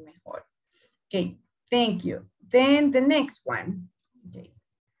aprenden mejor. Okay, thank you. Then the next one. Okay.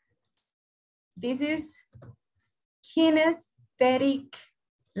 This is kinesthetic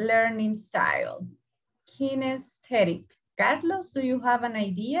learning style. Kinesthetic. Carlos, do you have an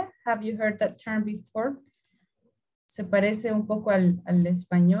idea? Have you heard that term before? Se parece un poco al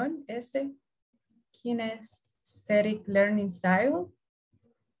español, este. Kinesthetic learning style.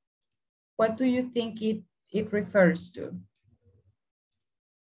 What do you think it refers to?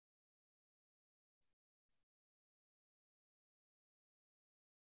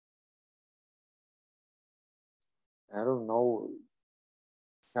 I don't know.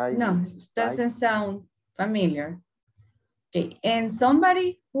 No, doesn't sound familiar. Okay, and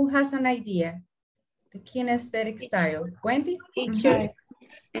somebody who has an idea, the kinesthetic style. Wendy? Teacher,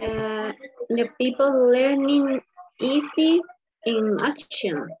 the people learning easy in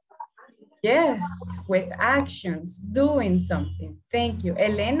action. Yes, with actions, doing something. Thank you.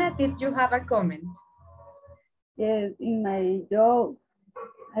 Elena, did you have a comment? Yes, in my job,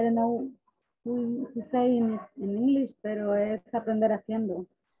 I don't know who say in English, pero es aprender haciendo.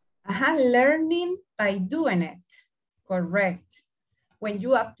 Learning by doing it. Correct. When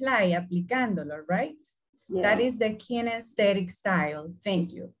you apply, aplicándolo, right? Yeah. That is the kinesthetic style.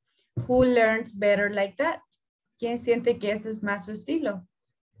 Thank you. Who learns better like that? ¿Quién siente que ese es más su estilo?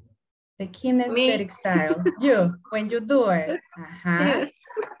 The kinesthetic style. You, when you do it. Yes.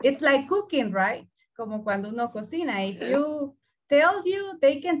 It's like cooking, right? Como cuando uno cocina. If you tell you,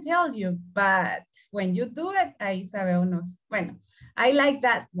 they can tell you. But when you do it, ahí sabe uno. Bueno, I like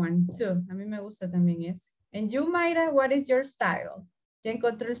that one too. A mí me gusta también ese. And you, Mayra, what is your style? ¿Ya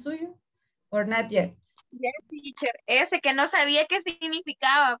encontró el suyo? Or not yet? Yes, teacher. Ese que no sabía qué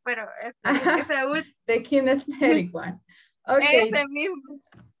significaba, pero ese the kinesthetic one. Okay. Ese mismo.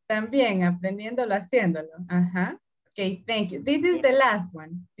 También aprendiéndolo, haciéndolo. Okay, thank you. This is the last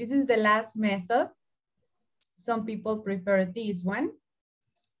one. This is the last method. Some people prefer this one.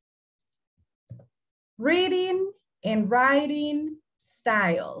 Reading and writing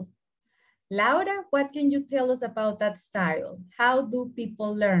style. Laura, what can you tell us about that style? How do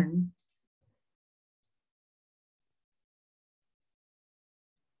people learn?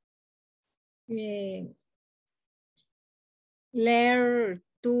 learn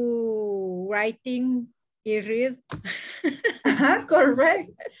to writing and read.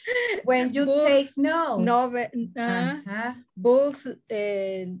 Correct. When you Books, take notes. Books,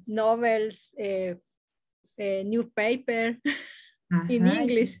 novels, newspaper in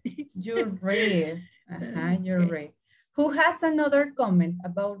English. You read. You read. Who has another comment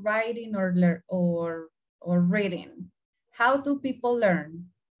about writing or reading? How do people learn?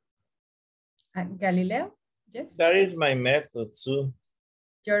 Galileo? Yes. That is my method too.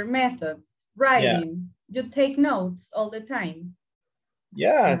 Your method, writing. Yeah. You take notes all the time.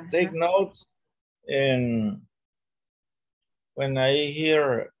 Yeah, take notes, and when I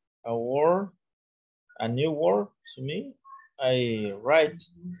hear a word, a new word to me, I write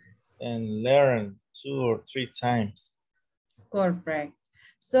and learn 2 or 3 times. Correct.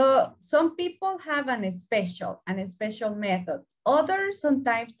 So some people have a special method. Others,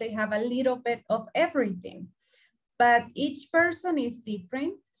 sometimes they have a little bit of everything, but each person is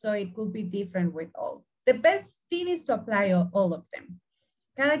different, so it could be different with all. The best thing is to apply all of them.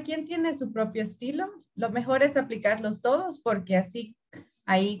 Cada quien tiene su propio estilo. Lo mejor es aplicarlos todos porque así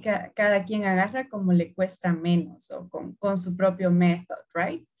ahí cada quien agarra como le cuesta menos o con su propio method,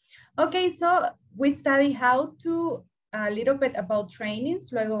 right? Okay, so we study how to a little bit about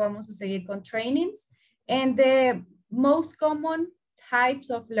trainings. Luego vamos a seguir con trainings and the most common types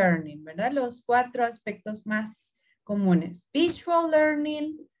of learning, ¿verdad? Los 4 aspectos más comunes. Visual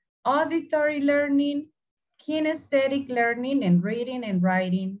learning, auditory learning, kinesthetic learning, and reading and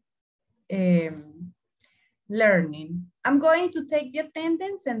writing learning. I'm going to take the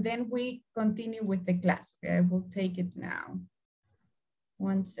attendance and then we continue with the class. Okay, I will take it now.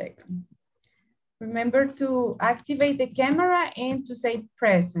 1 second. Remember to activate the camera and to say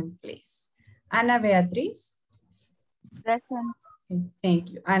present, please. Ana Beatriz. Present. Okay,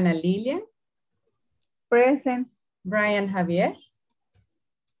 thank you. Ana Lilian. Present. Brian Javier.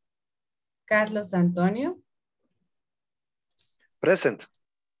 Carlos Antonio. Present.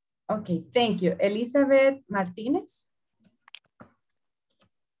 Okay, thank you. Elizabeth Martinez.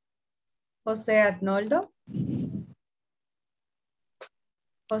 Jose Arnoldo.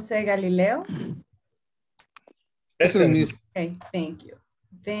 Jose Galileo. Present. Okay, thank you.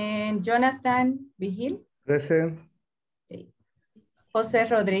 Then Jonathan Vigil. Present. Okay. Jose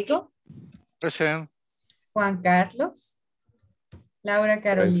Rodrigo. Present. Juan Carlos. Laura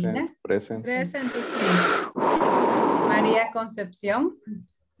Carolina. Present. Present. María Concepción.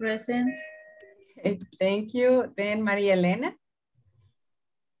 Present. Okay, thank you. Then María Elena.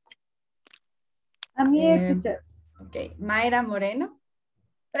 I'm here, teacher. Okay, Mayra Moreno.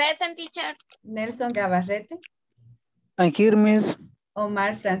 Present, teacher. Nelson Gabarrete. I'm here, Miss.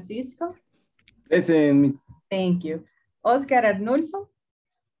 Omar Francisco. Present, Miss. Thank you. Oscar Arnulfo.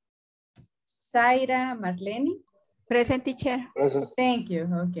 Zaira Marlene. Present, teacher. Present. Thank you.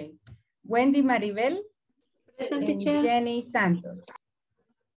 Okay. Wendy Maribel. Present, And teacher. Jenny Santos.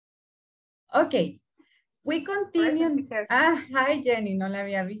 Okay. We continue. Hi Jenny, no la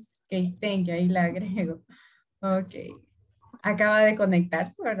había visto. Okay, thank you. Ahí la agrego. Okay. Acaba de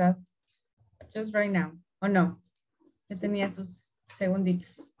conectarse, ¿verdad? Just right now. ¿O no? Ya tenía sus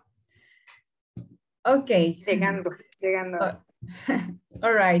segunditos. Okay. Llegando.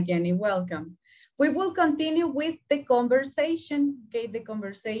 All right, Jenny, welcome. We will continue with the conversation, okay, the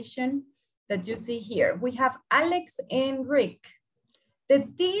conversation that you see here. We have Alex and Rick. The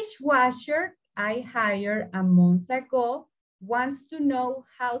dishwasher I hired a month ago wants to know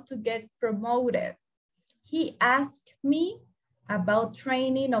how to get promoted. He asked me about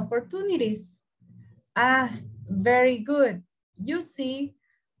training opportunities. Very good. You see,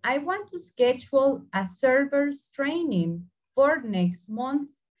 I want to schedule a server's training for next month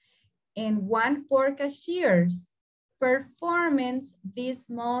and one for cashiers. Performance this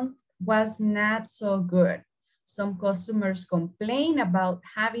month was not so good. Some customers complain about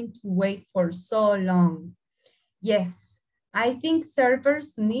having to wait for so long. Yes, I think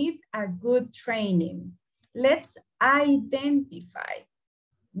servers need a good training. Let's identify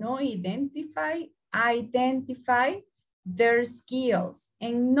their skills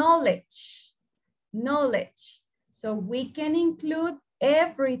and knowledge. So we can include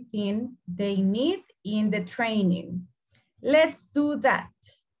everything they need in the training. Let's do that.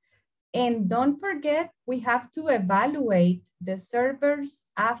 And don't forget, we have to evaluate the servers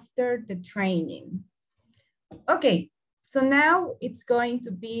after the training. Okay, so now it's going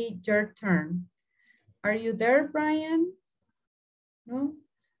to be your turn. Are you there, Brian? No?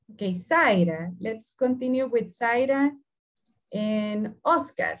 Okay, Zaira. Let's continue with Zaira and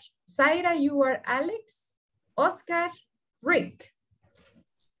Oscar. Zaira, you are Alex. Oscar, Rick.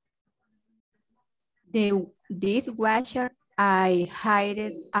 The dishwasher I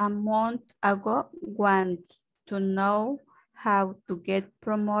hired a month ago wants to know how to get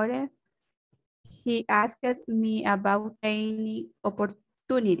promoted. He asked me about training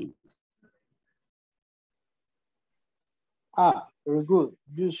opportunities. Ah, very good.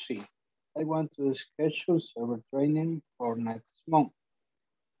 You see, I want to schedule server training for next month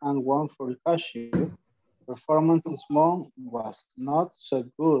and one for cashier. Performance this month was not so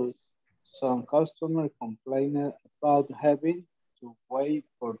good. Some customers complained about having to wait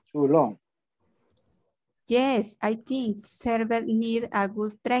for too long. Yes, I think servers need a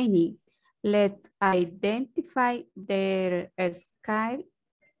good training. Let's identify their skill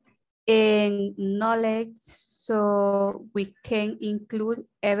and knowledge so we can include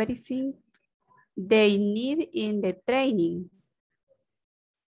everything they need in the training.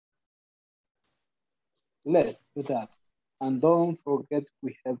 Let's do that. And don't forget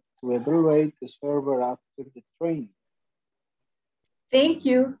we have to evaluate the server after the training. Thank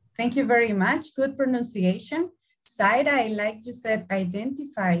you. Thank you very much. Good pronunciation. Zaira, I like you said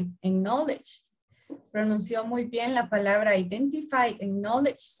identify, acknowledge. Pronunció muy bien la palabra identify,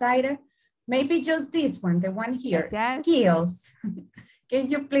 acknowledge, Zaira. Maybe just this one, the one here, Gracias. Skills. Can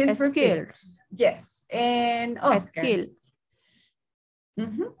you please repeat? Skills. Yes, and Oscar. Skill.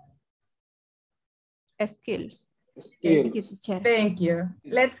 Mhm. Skills. Thank you, teacher. Thank you.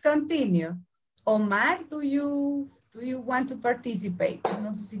 Let's continue. Omar, do you want to participate?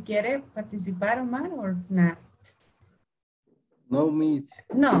 No sé si quiere participar, Omar, or not. No, meet.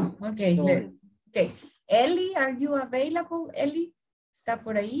 No, okay. Sorry. Okay. Eli, are you available? Eli, ¿está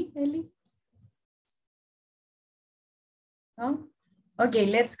por ahí, Eli? No? Okay,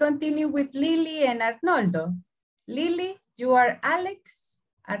 let's continue with Lily and Arnoldo. Lily, you are Alex,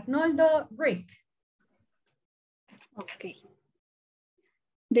 Arnoldo, Rick. Okay.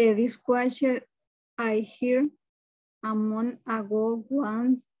 The dishwasher I heard a month ago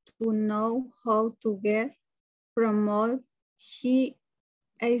wants to know how to get promoted. He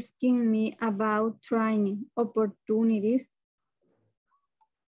asking me about training opportunities.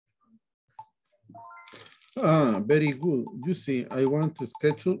 Ah, very good. You see, I want to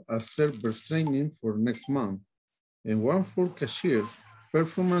schedule a server's training for next month and one for cashier.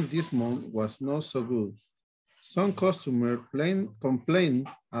 Performance this month was not so good. Some customers complain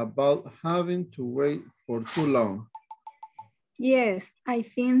about having to wait for too long. Yes, I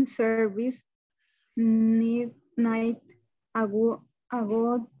think service need a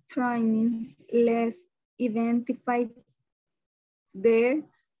good training. Let's identify their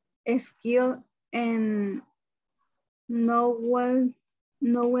skill and know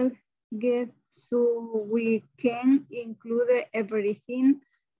get so we can include everything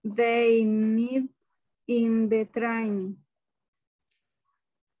they need in the training.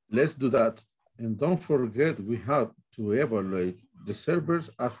 Let's do that. And don't forget, we have to evaluate the servers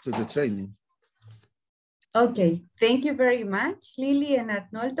after the training. Okay, thank you very much, Lily and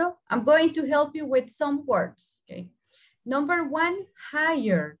Arnoldo. I'm going to help you with some words, okay? Number one,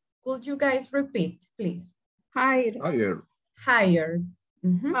 hire. Could you guys repeat, please? Hire. Hire. Hire.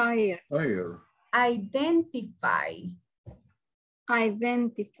 Mm-hmm. Hire. Hire. Identify.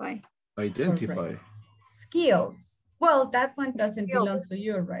 Identify. Identify. Correct. Skills. Well, that one doesn't belong to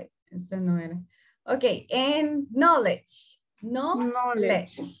you, right? Esa no era. Okay, and knowledge.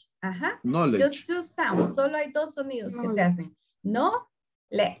 Knowledge. Ajá. Knowledge. Just two sounds. Solo hay dos sonidos que se hacen.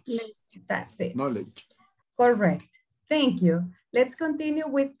 Knowledge. That's it. Knowledge. Correct. Thank you. Let's continue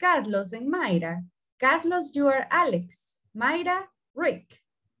with Carlos and Mayra. Carlos, you are Alex. Mayra, Rick.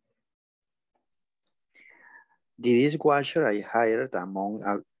 The dishwasher I hired a month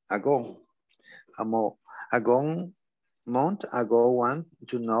ago want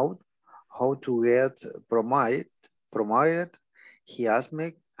to know how to get promoted. He asked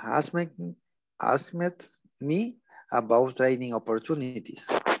me about training opportunities.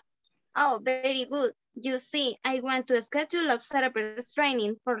 Oh, very good. You see, I want to schedule a server's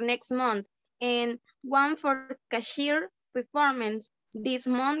training for next month and one for cashier performance. This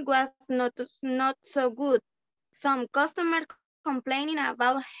month was not so good. Some customers complaining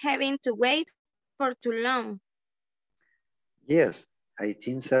about having to wait for too long. Yes, I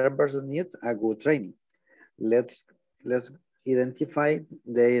think servers need a good training. Let's identify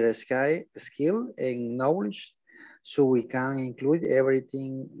their skill and knowledge so we can include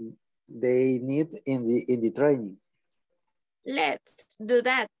everything they need in the training. Let's do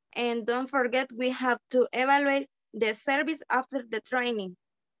that. And don't forget we have to evaluate the service after the training.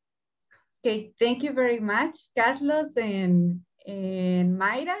 Okay, thank you very much, Carlos and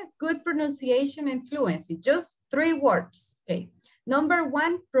Mayra. Good pronunciation and fluency. Just 3 words. Okay. Number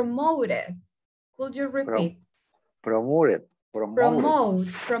one, promoted. Could you repeat? Promoted. Promoted.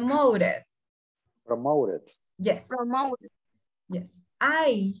 Yes. Promoted. Yes.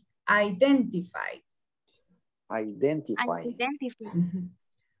 I identified. Mm-hmm.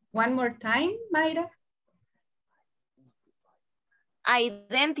 One more time, Mayra.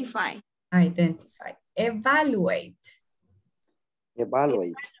 Identify. Evaluate.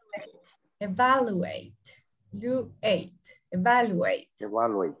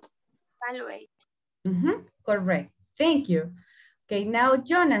 Correct. Thank you. Okay, now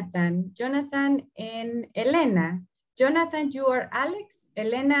Jonathan. Jonathan and Elena. Jonathan, you are Alex.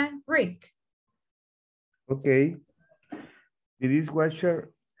 Elena, Rick. Okay. The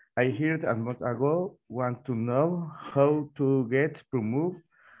dishwasher I heard a month ago want to know how to get promoted.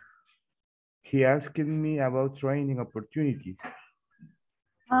 He asked me about training opportunities.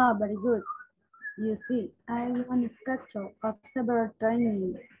 Ah, very good. You see, I want a schedule of several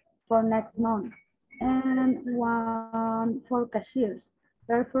training for next month and one for cashiers.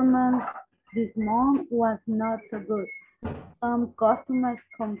 Performance this month was not so good. Some customers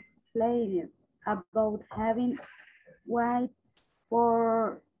complained about having waits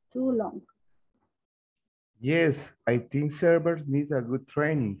for too long. Yes, I think servers need a good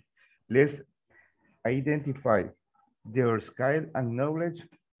training. Let's identify their skill and knowledge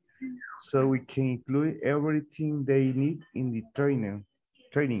so we can include everything they need in the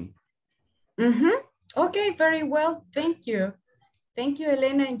training. Okay, very well. Thank you. Thank you,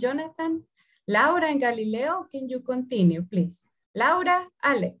 Elena and Jonathan. Laura and Galileo, can you continue, please? Laura,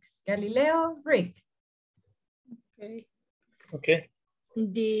 Alex, Galileo, Rick. Okay.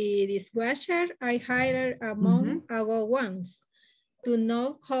 The dishwasher I hired a month ago once to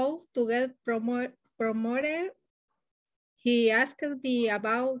know how to get promoted. He asked me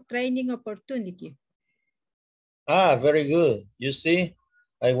about training opportunity. Ah, very good. You see,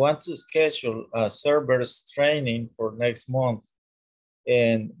 I want to schedule a server's training for next month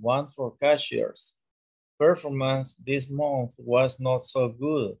and one for cashiers. Performance this month was not so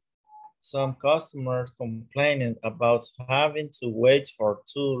good. Some customers complaining about having to wait for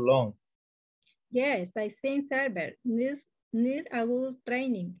too long. Yes, I think server need a good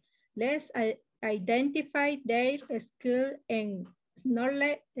training. Let's identify their skill and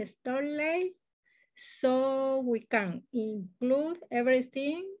knowledge so we can include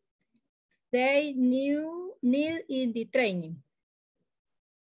everything they need in the training.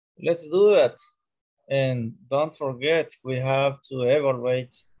 Let's do that. And don't forget, we have to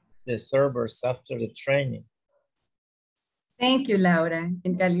evaluate the servers after the training. Thank you, Laura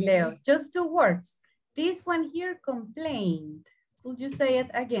and Galileo. Just 2 words. This one here, complained. Could you say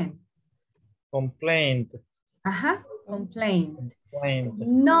it again? Complained. Complained.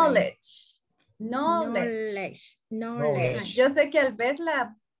 Knowledge. Yo sé que al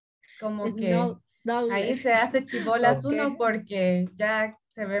verla, como que ahí se hace chibolas uno porque ya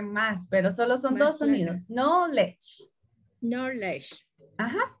se ve más, pero solo son 2 sonidos. Knowledge.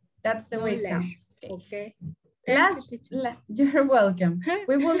 That's the way it sounds. Okay. You're welcome.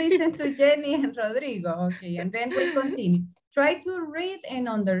 We will listen to Jenny and Rodrigo. Okay, and then we continue. Try to read and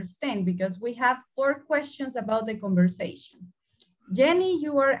understand because we have 4 questions about the conversation. Jenny,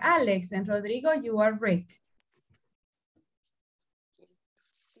 you are Alex, and Rodrigo, you are Rick.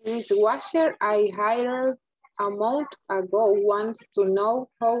 This washer I hired a month ago wants to know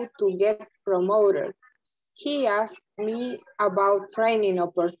how to get promoted. He asked me about training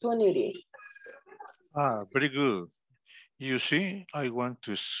opportunities. Ah, very good. You see, I want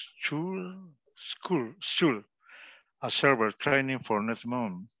to school a server training for next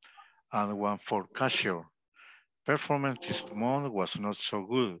month and one for cashier. Performance this month was not so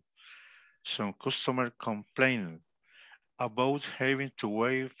good. Some customers complained about having to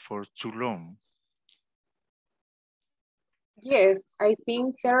wait for too long. Yes, I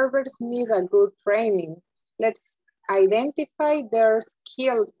think servers need a good training. Let's identify their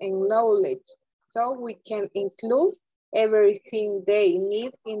skills and knowledge so we can include everything they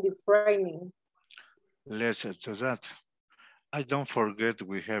need in the training. Let's do that. I don't forget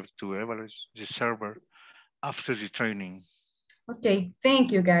we have to evaluate the server after the training. Okay,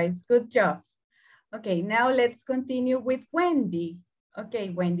 thank you guys. Good job. Okay, now let's continue with Wendy. Okay,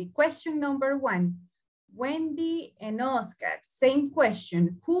 Wendy, question number 1. Wendy and Oscar, same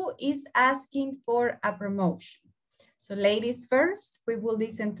question. Who is asking for a promotion? So ladies first, we will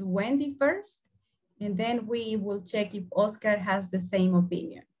listen to Wendy first, and then we will check if Oscar has the same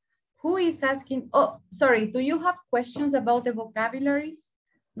opinion. Who is asking? Oh, sorry, do you have questions about the vocabulary?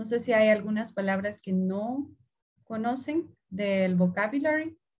 No sé si hay algunas palabras que no conocen del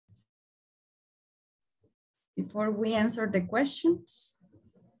vocabulary. Before we answer the questions.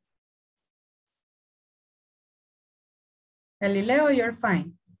 Galileo, you're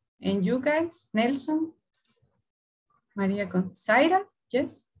fine. And you guys, Nelson, Maria Zaira,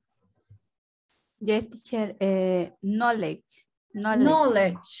 yes? Yes, teacher. Knowledge.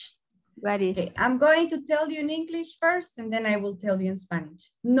 Knowledge. What is? Okay, I'm going to tell you in English first, and then I will tell you in Spanish.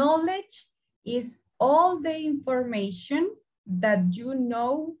 Knowledge is all the information that you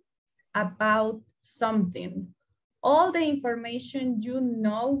know about something. All the information you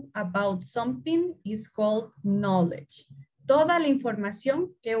know about something is called knowledge. Toda la información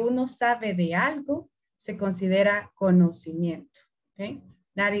que uno sabe de algo se considera conocimiento. Okay?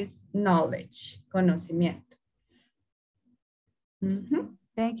 That is knowledge, conocimiento.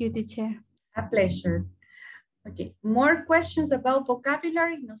 Thank you, teacher. A pleasure. Okay, more questions about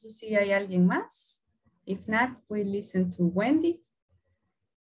vocabulary. No sé si hay alguien más. If not, we listen to Wendy.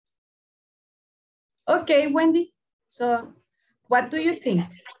 Okay, Wendy. So, what do you think?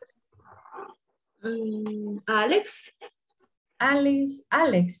 Alex.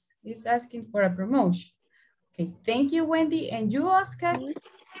 Alex is asking for a promotion. Okay, thank you, Wendy. And you, Oscar,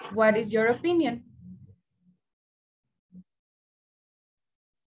 what is your opinion?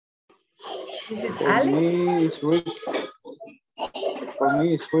 Is it Alex? For me, it's Rick. For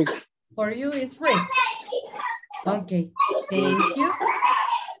me, it's Rick. For you, it's Rick. Okay, thank you.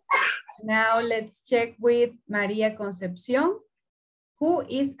 Now let's check with Maria Concepcion, who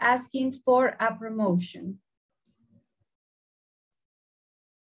is asking for a promotion.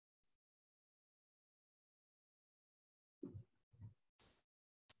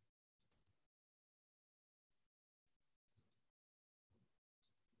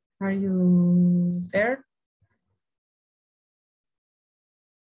 Are you there?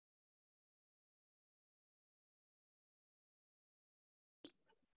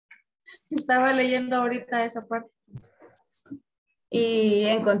 Estaba leyendo ahorita esa parte. Y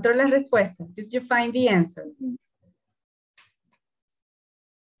encontró la respuesta. Did you find the answer?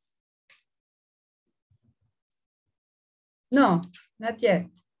 No, not yet.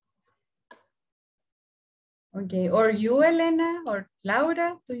 Okay, or you, Elena, or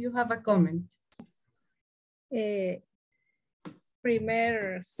Laura, do you have a comment?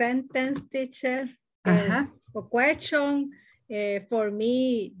 Primer sentence, teacher. A question. For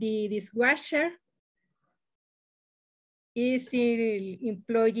me, the dishwasher is el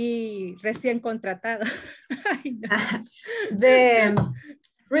employee recién contratado. The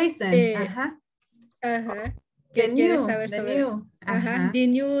reason. The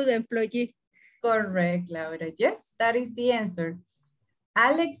new employee. Correct, Laura. Yes, that is the answer.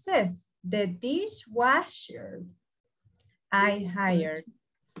 Alex says, the dishwasher I hired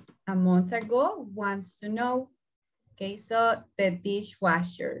a month ago wants to know. Okay, so the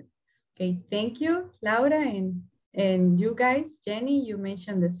dishwasher. Okay, thank you, Laura, and you guys, Jenny, you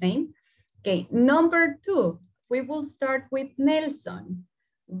mentioned the same. Okay, number 2, we will start with Nelson.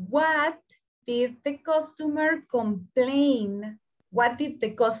 What did the customer complain? What did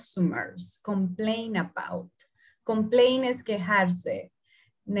the customers complain about? Complain es quejarse.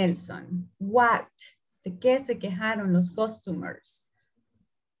 Nelson, what? ¿De qué se quejaron los customers?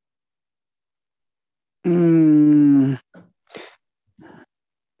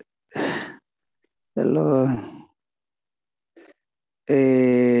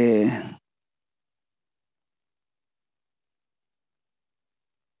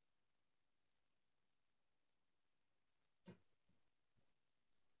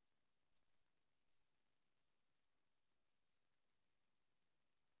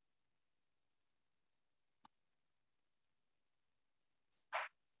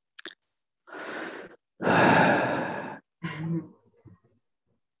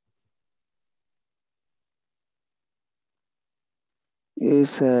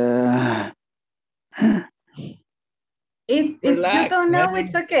 Is If you don't know,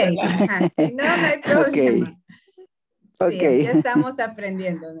 it's okay. Si no, no hay problema. Okay. Sí, ya estamos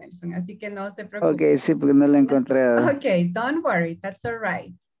aprendiendo, Nelson, así que no se preocupe. Okay, sí, porque no la he encontrado. Okay, don't worry, that's all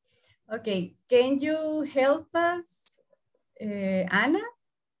right. Okay, can you help us, Anna?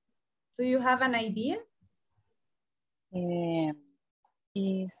 Do you have an idea?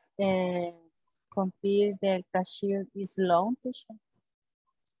 Is complete the cashier is long, teacher?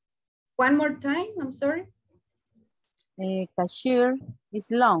 One more time, I'm sorry. Cashier is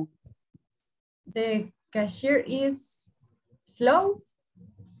long. The cashier is slow?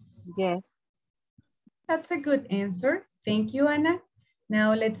 Yes. That's a good answer. Thank you, Anna.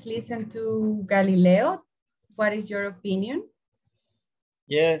 Now let's listen to Galileo. What is your opinion?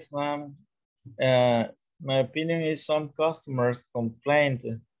 Yes, ma'am. My opinion is some customers complained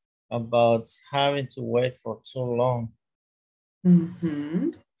about having to wait for too long.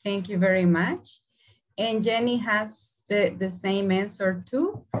 Thank you very much. And Jenny has the same answer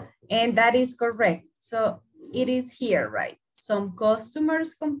too, and that is correct. So it is here, right? Some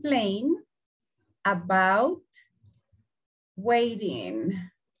customers complain about waiting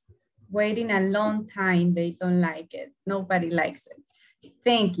a long time. They don't like it. Nobody likes it.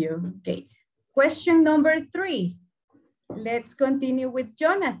 Thank you. Okay. Question number 3. Let's continue with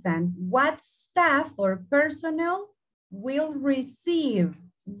Jonathan. What staff or personnel will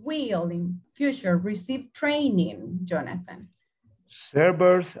in future receive training, Jonathan?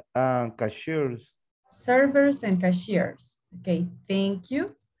 Servers and cashiers. Servers and cashiers. Okay, thank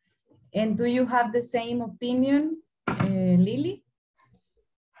you. And do you have the same opinion, Lily?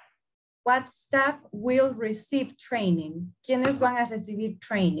 What staff will receive training? ¿Quiénes van a recibir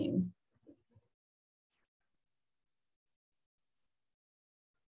training?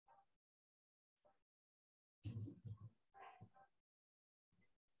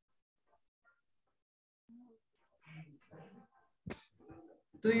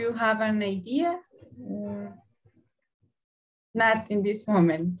 Do you have an idea? Not in this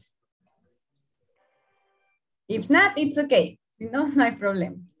moment. If not, it's okay. Si no, no hay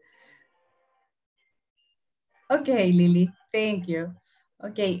problem. Okay, Lily, thank you.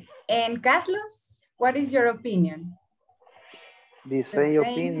 Okay, and Carlos, what is your opinion? The same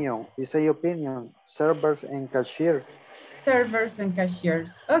opinion, servers and cashiers. Servers and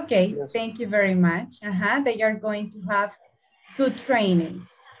cashiers. Okay, yes. Thank you very much. They are going to have 2 trainings.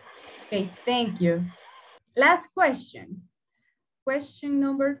 Okay, thank you. Last question. Question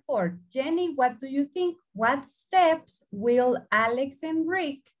number 4. Jenny, what do you think? What steps will Alex and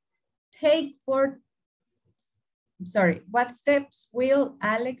Rick take for... Sorry, what steps will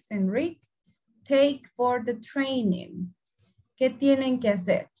Alex and Rick take for the training? ¿Qué tienen que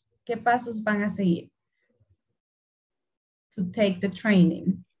hacer? ¿Qué pasos van a seguir to take the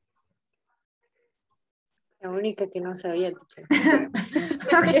training? La única que no sabía.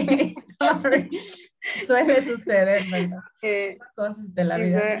 Okay, sorry. Suele suceder, ¿verdad? Cosas de la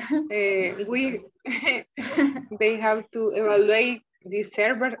vida. They have to evaluate the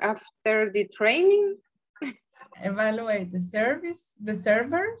server after the training. Evaluate the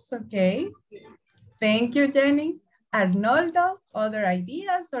servers, okay. Thank you, Jenny. Arnoldo, other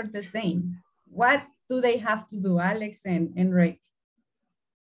ideas or the same? What do they have to do, Alex and Rick?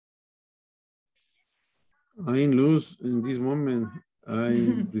 I'm loose in this moment.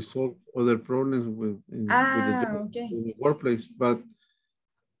 I resolve other problems with the workplace, but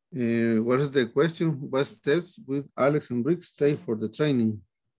what is the question? What steps will Alex and Rick take for the training?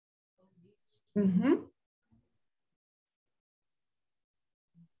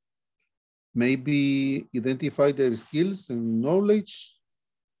 Maybe identify their skills and knowledge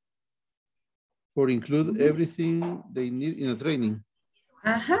or include everything they need in a training.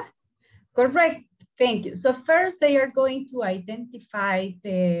 Correct. Thank you. So first they are going to identify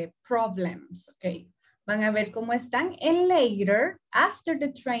the problems. Okay. Van a ver cómo están. And later, after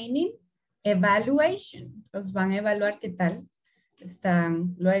the training, evaluation. Los van a evaluar qué tal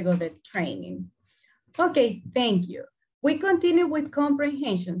están luego del training. Okay, thank you. We continue with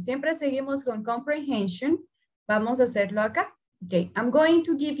comprehension. Siempre seguimos con comprehension. Vamos a hacerlo acá. Okay, I'm going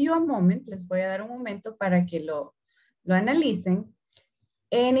to give you a moment. Les voy a dar un momento para que lo analicen.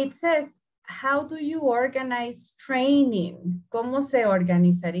 And it says, how do you organize training? ¿Cómo se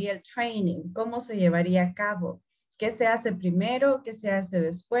organizaría el training? ¿Cómo se llevaría a cabo? ¿Qué se hace primero? ¿Qué se hace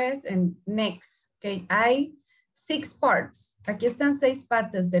después? And next. Okay, hay 6 parts. Aquí están 6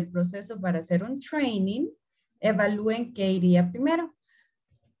 partes del proceso para hacer un training. Evalúen qué iría primero.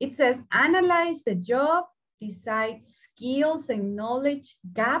 It says, analyze the job, decide skills and knowledge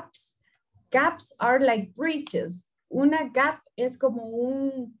gaps. Gaps are like breaches. Una gap es como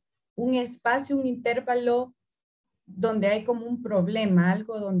un espacio, un intervalo donde hay como un problema,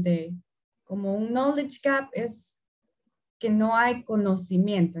 algo donde, como un knowledge gap es que no hay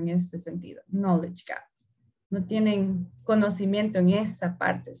conocimiento en este sentido. Knowledge gap. No tienen conocimiento en esa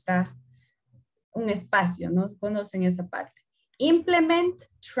parte, está un espacio, no conocen esa parte. Implement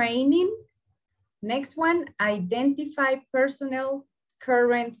training. Next one, identify personnel,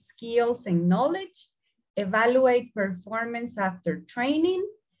 current skills and knowledge. Evaluate performance after training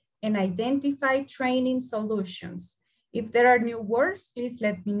and identify training solutions. If there are new words, please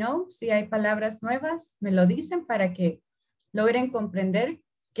let me know. Si hay palabras nuevas, me lo dicen para que logren comprender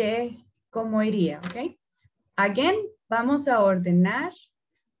cómo iría, ¿ok? Again, vamos a ordenar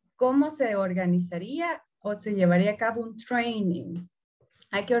cómo se organizaría o se llevaría a cabo un training.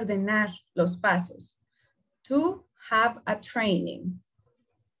 Hay que ordenar los pasos. To have a training.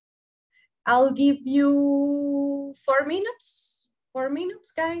 I'll give you 4 minutes. 4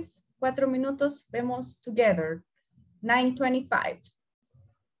 minutes, guys. 4 minutos. Vemos together. 9:25.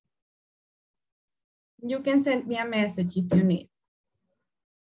 You can send me a message if you need.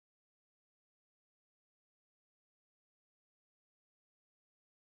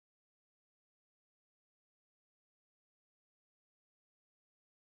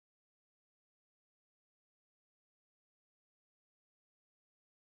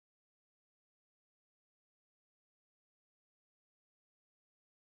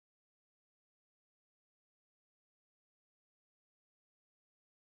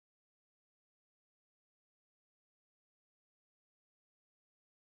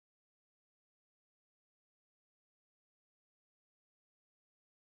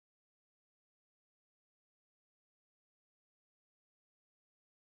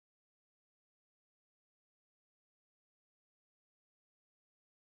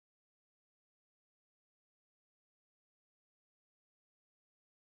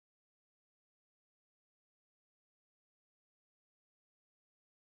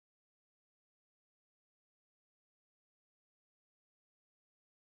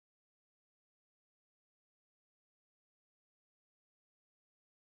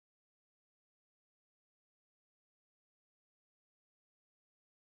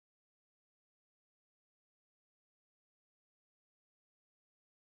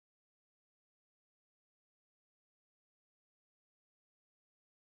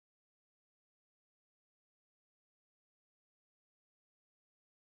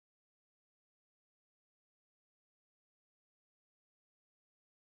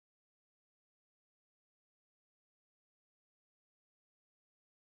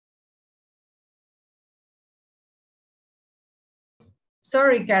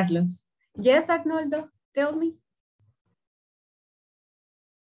 Sorry, Carlos. Yes, Arnoldo, tell me.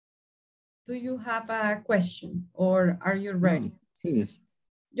 Do you have a question or are you ready? Finish.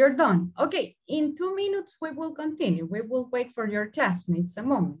 You're done. Okay, in 2 minutes we will continue. We will wait for your classmates a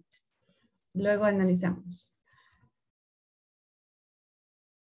moment. Luego analizamos.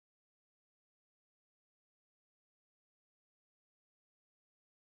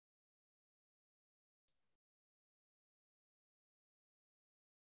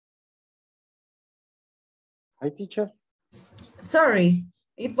 Hi, teacher. Sorry,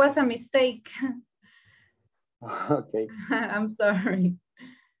 it was a mistake. Okay. I'm sorry.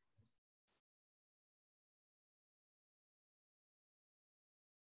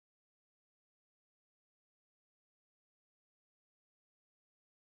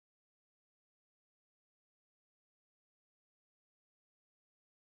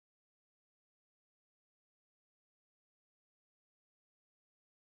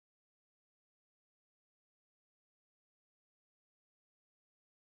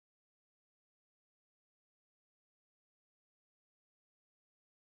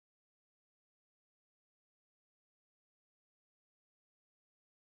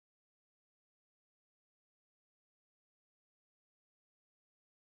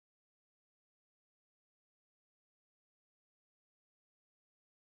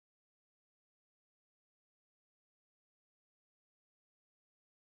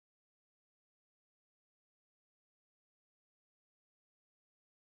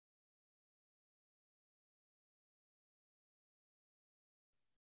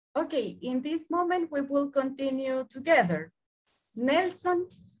 Okay, in this moment, we will continue together. Nelson,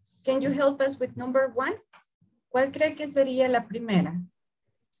 can you help us with number 1? ¿Cuál cree que sería la primera?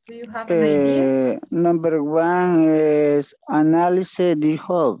 Do you have an idea? Number 1 is analyze the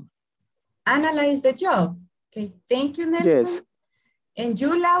job. Analyze the job. Okay, thank you, Nelson. Yes. And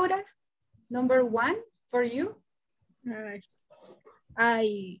you, Laura, number 1 for you?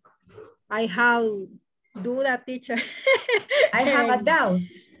 I have do that, teacher. I have a doubt.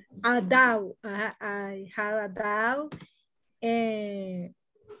 A doubt. I have a doubt.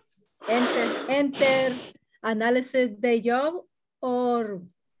 Enter, analysis the job or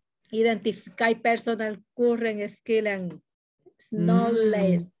identify personal current skill and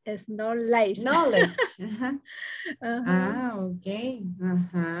knowledge. Knowledge. Ah, ok.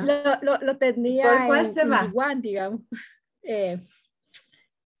 Lo tenía ¿Por cuál se va? Igual, digamos.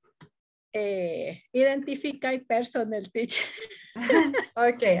 Identify personnel, teacher.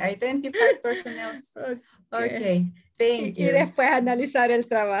 Okay, identify personnel. Okay, thank you. Y después analizar el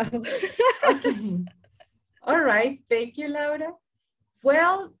trabajo. Okay. All right, thank you, Laura.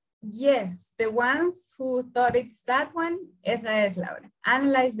 Well, yes, the ones who thought it's that one, esa es Laura.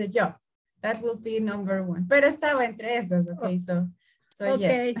 Analyze the job. That will be number 1. Pero estaba entre esas, okay, so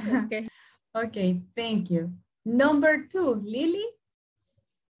okay, yes. Okay. Okay, thank you. Number 2, Lily,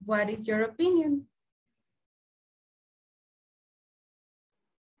 what is your opinion?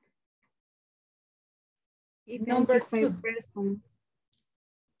 Number 2. Person.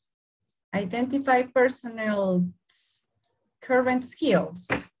 Identify personal current skills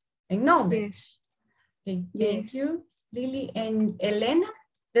and knowledge. Okay, thank you, Lily. And Elena,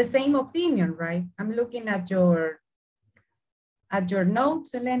 the same opinion, right? I'm looking at your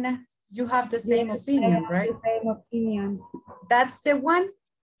notes, Elena. You have the same opinion, right? The same opinion. That's the one.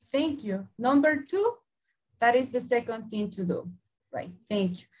 Thank you. Number 2, that is the second thing to do. Right,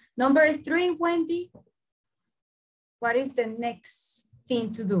 thank you. Number 3, Wendy, what is the next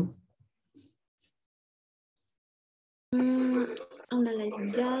thing to do?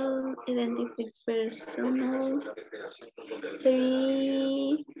 Analyze, identify personal.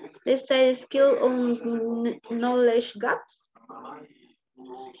 3, decide skill on knowledge gaps.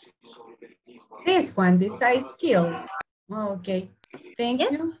 This one, decide skills. Okay, thank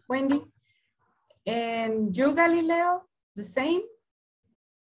you, Wendy. And you, Galileo, the same?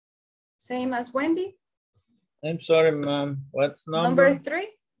 Same as Wendy? I'm sorry, ma'am. What's Number 3?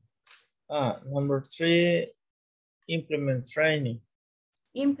 Number 3, implement training.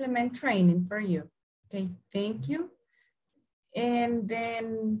 Implement training for you. Okay, thank you. And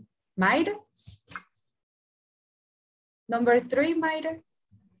then Mayra? Number 3, Mayra?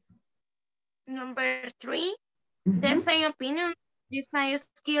 Number 3, the same opinion, define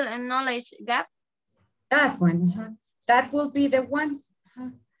skill and knowledge gap. That one, that will be the one.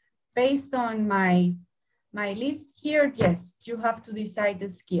 Based on my list here, yes, you have to decide the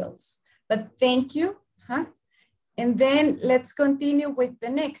skills. But thank you. And then let's continue with the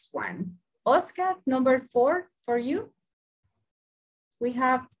next one. Oscar, number 4 for you. We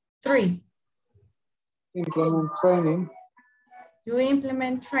have 3. Implement training. You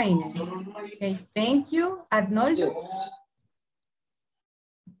implement training. Okay, thank you. Arnoldo.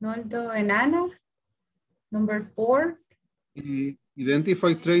 Arnoldo and Anna. Number 4.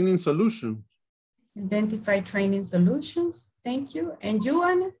 Identify training solutions. Identify training solutions. Thank you. And you,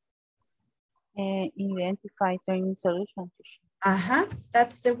 Anna? Identify training solutions.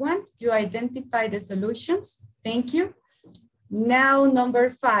 That's the one. You identify the solutions. Thank you. Now, number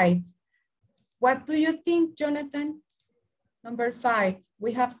 5. What do you think, Jonathan? Number 5,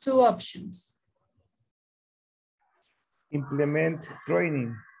 we have 2 options. Implement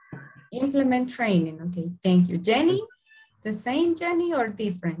training. Implement training. Okay, thank you. Jenny, the same, Jenny, or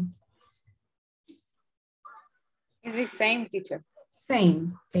different? It's the same, teacher.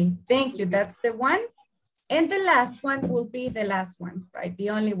 Same. Okay, thank you. That's the one. And the last one will be the last one, right?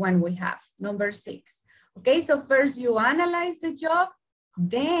 The only one we have, number 6. Okay, so first you analyze the job,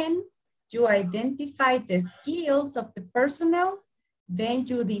 then you identify the skills of the personnel, then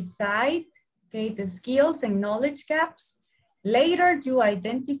you decide, okay, the skills and knowledge gaps. Later, you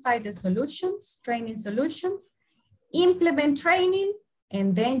identify the solutions, training solutions, implement training,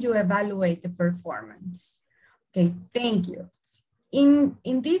 and then you evaluate the performance. Okay, thank you.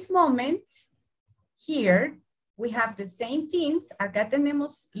 In this moment, here, we have the same things. Acá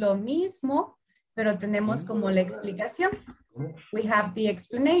tenemos lo mismo, pero tenemos como la explicación. We have the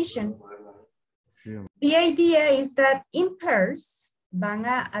explanation. The idea is that in pairs van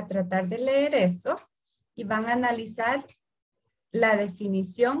a tratar de leer eso y van a analizar la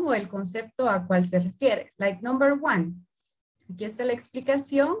definición o el concepto a cual se refiere. Like number 1. Aquí está la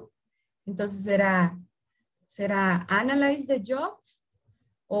explicación. Entonces será analyze the job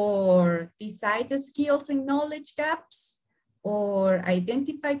or decide the skills and knowledge gaps or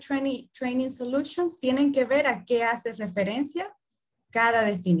identify training solutions. Tienen que ver a qué hace referencia cada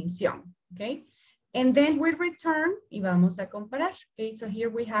definición. Okay. And then we return y vamos a comparar. Okay, so here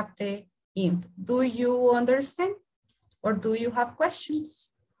we have the info. Do you understand? Or do you have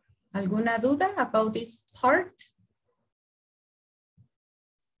questions? ¿Alguna duda about this part?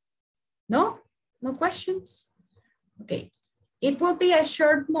 No? No questions? Okay. It will be a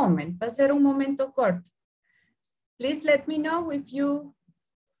short moment. Va a ser un momento corto. Please let me know if you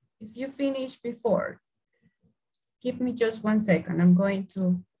finish before. Give me just 1 second. I'm going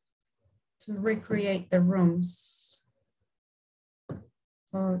to recreate the rooms.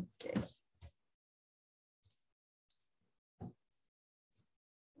 Okay.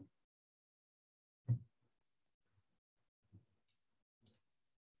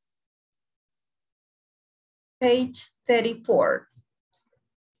 Page 34.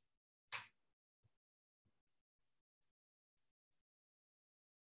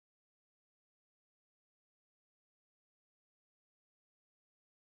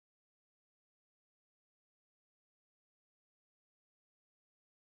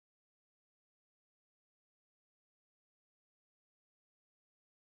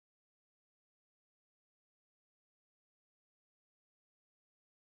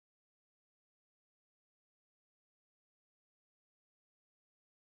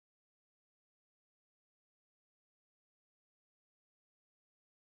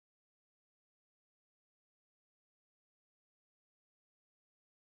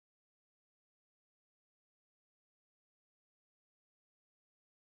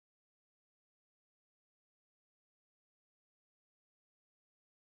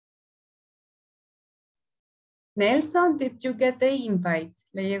 Nelson, did you get the invite?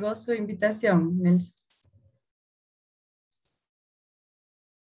 ¿Le llegó su invitación, Nelson?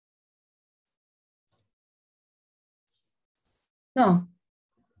 No.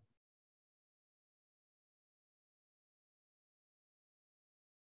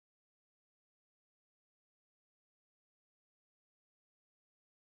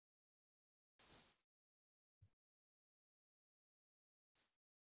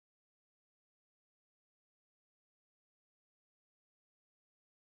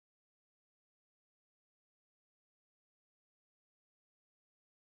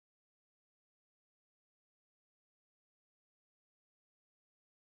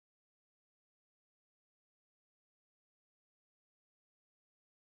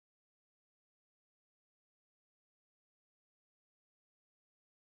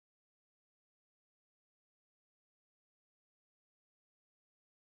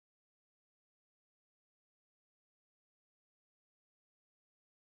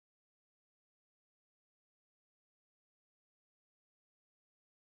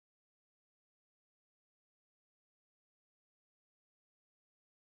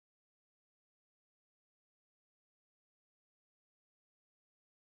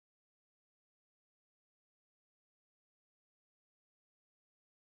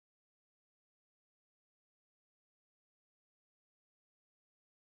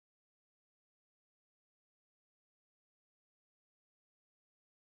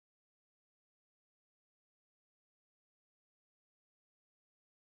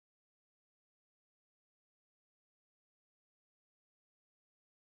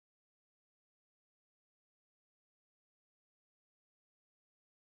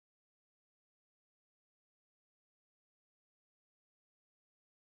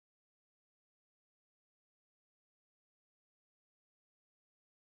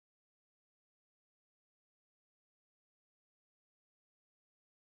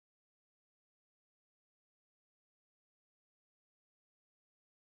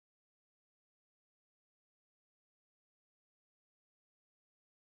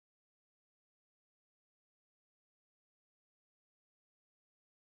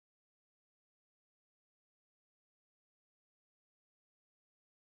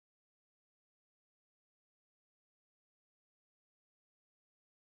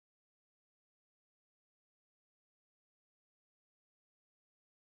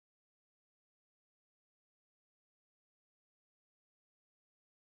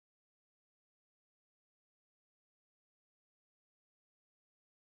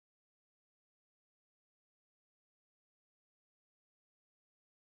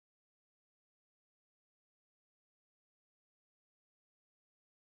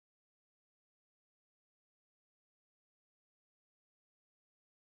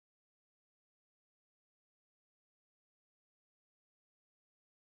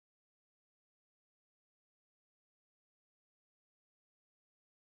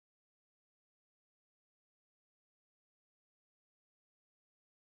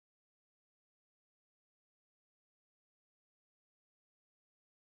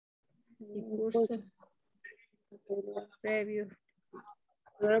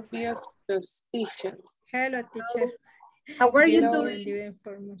 Previous positions. Hello, teacher. How are you Below doing?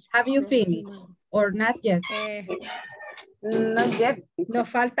 Have you finished or not yet? Not yet. Nos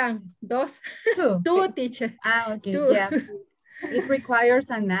faltan dos. Two. Two, teacher. Ah, okay, Two. yeah. It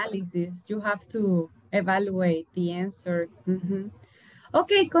requires analysis. You have to evaluate the answer.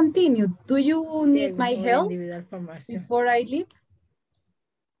 Okay, continue. Do you need my help before I leave?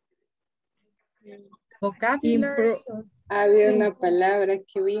 Vocabulary. Había una palabra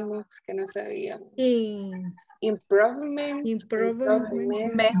que vimos que no sabíamos. Improvement.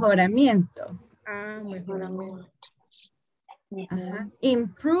 Mejoramiento. Ah, mejoramiento. Ajá.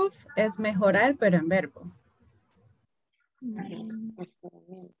 Improve es mejorar, pero en verbo.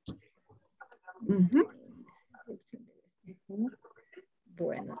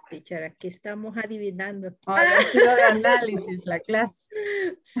 Bueno, teacher, aquí estamos adivinando. Ahora ha sido de análisis la clase.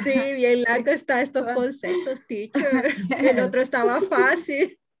 Sí, bien largo está estos conceptos, teacher. El otro estaba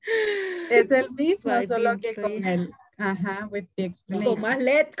fácil. Es el mismo, solo que con el, with the explanation. Con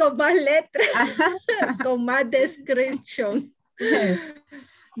más letras. Con más description. Yes.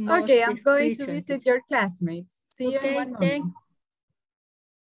 Okay, I'm going to visit your classmates. See you in one moment.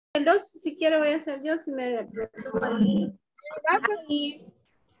 Entonces, si quiero voy a hacer yo, si me... Hi.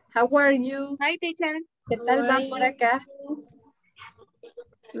 How are you? Hi, teacher. ¿Qué tal van por acá?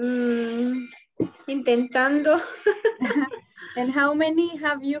 Intentando. And how many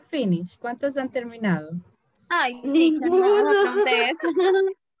have you finished? ¿Cuántos han terminado? Ay, teacher, no pregunté eso.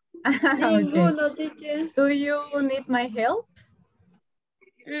 Okay. teacher. Do you need my help?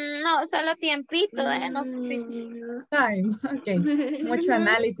 No, solo tiempito, no sé. Time, ok. Mucho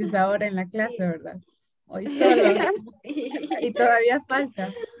análisis ahora en la clase, ¿verdad? Hoy solo. Y todavía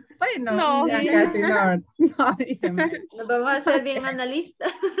falta. Bueno, No. ya casi no. No, dice Mari. Nos vamos a hacer bien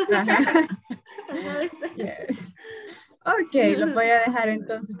analistas. Ajá. Yes. Ok, lo voy a dejar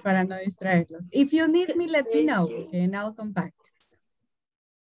entonces para no distraerlos. If you need me, let me know, okay, and I'll come back.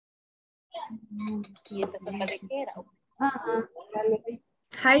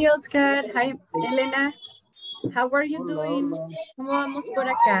 Hi, Oscar. Hi, Elena. How are you doing? ¿Cómo vamos por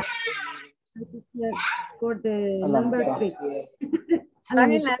acá? For the number 3.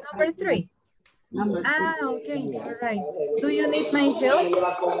 ¿Van en la number 3? Ah, okay, all right. Do you need my help?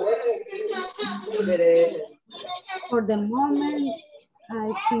 For the moment,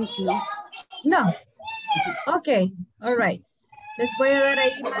 I think no. No. Okay, all right. Les voy a dar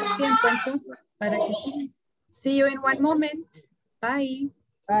ahí más tiempo entonces para que sigan. See you in one moment. Bye.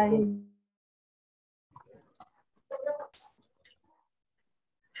 Bye.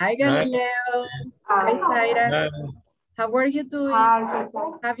 Hi, Galileo. Hi, Zaira. How are you doing?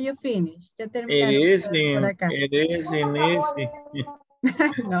 Have you finished? ¿Ya terminaron por acá? It is easy.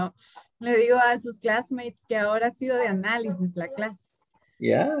 No, le digo a sus classmates que ahora ha sido de análisis la clase.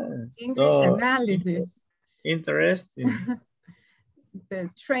 Yes. English So analysis. interesting. The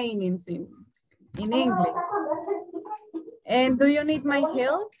trainings in English. And do you need my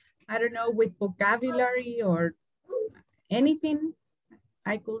help? I don't know, with vocabulary or anything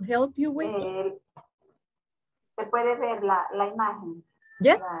I could help you with? Se puede ver la imagen.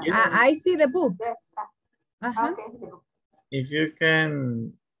 Yes, I see the book. If you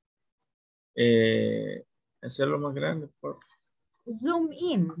can hacerlo más grande, por favor. Zoom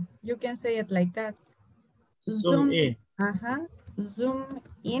in. You can say it like that. Zoom in. Zoom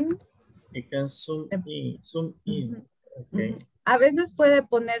in. You can zoom in. Zoom in. Okay. A veces puede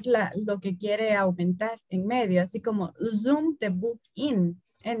poner lo que quiere aumentar en medio, así como zoom the book in,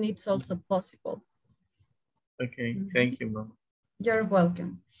 and it's also possible. Okay, thank you, Mom. You're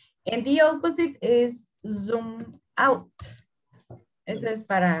welcome. And the opposite is zoom out. Ese es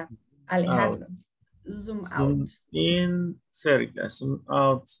para alejarlo. Zoom out. In cerca, zoom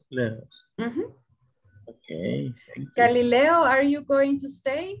out lejos. Okay. Galileo, are you going to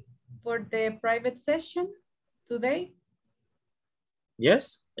stay for the private session today?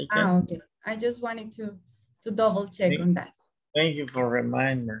 Yes, I can. Okay. I just wanted to double check on that. Thank you for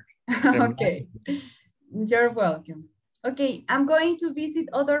reminding. Okay. You're welcome. Okay, I'm going to visit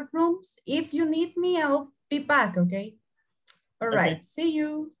other rooms. If you need me, I'll be back, okay? All right, see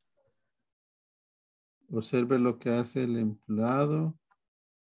you. Observe lo que hace el empleado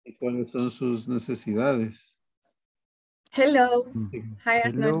y cuáles son sus necesidades. Hello. Hi,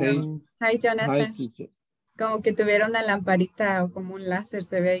 Arnold. Hello. Hi, Jonathan. Hi, teacher. Como que tuviera una lamparita o como un láser,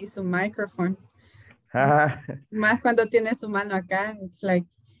 se ve ahí su micrófono. Más cuando tiene su mano acá, it's like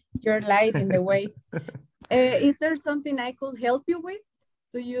you're light in the way. Is there something I could help you with?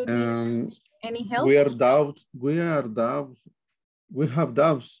 Do you need any help? We have doubts with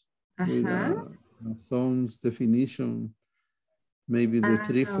sounds definition, maybe the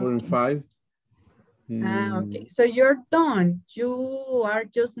 3, 4, and 5. Okay, so you're done. You are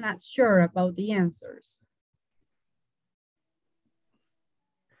just not sure about the answers.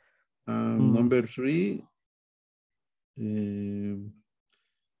 Number 3,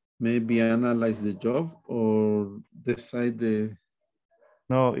 maybe analyze the job or decide the...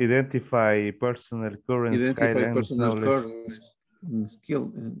 No, identify personal current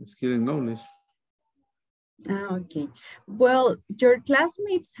skill and knowledge. Okay. Well, your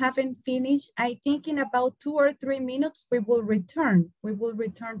classmates haven't finished. I think in about 2 or 3 minutes, we will return. We will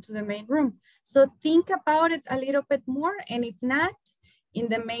return to the main room. So think about it a little bit more. And if not, in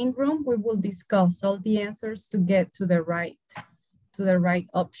the main room, we will discuss all the answers to get to the right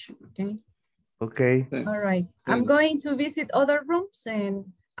option, okay? Okay. Thanks. All right. I'm going to visit other rooms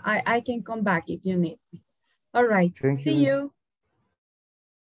and I can come back if you need me. All right. See you.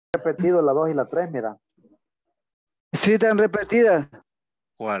 Repetido la 2 y la 3, mira. Sí, están repetidas.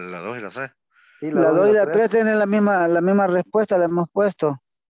 ¿Cuál? ¿La 2 y la 3? Sí, la 2 y la 3 tienen la misma respuesta, la hemos puesto.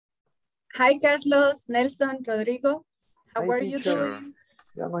 Hi, Carlos, Nelson, Rodrigo. How are you doing?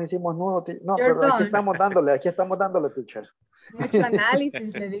 Ya nos hicimos nudo. No, You're pero aquí done. estamos dándole, teacher. Mucho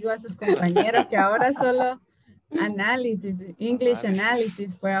análisis, le digo a sus compañeros que ahora solo análisis, English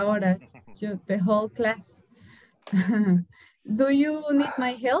analysis fue ahora, the whole class. Do you need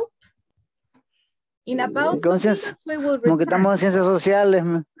my help? In about 2 minutes we will return. Como que estamos en ciencias sociales.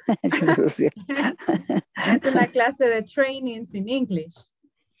 Es una clase de trainings in English.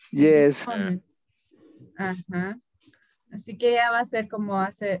 Yes. Ajá. Así que ya va a ser como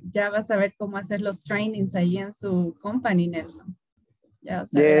ya va a saber cómo hacer los trainings ahí en su company, Nelson. Ya va a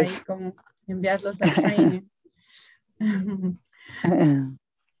saber ahí cómo enviarlos a training.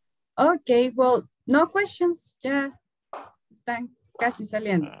 Okay, well, no questions. Ya están casi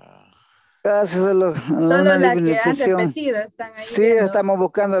saliendo. Casi solo Solo la que han repetido están ahí. Sí, viendo. estamos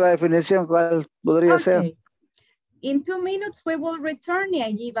buscando la definición, ¿cuál podría ser? In 2 minutes we will return y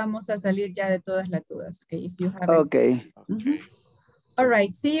allí vamos a salir ya de todas las dudas. Okay, if you have Okay. All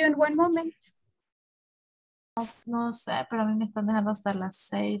right, see you in 1 moment. No sé, pero a mí me están dejando hasta las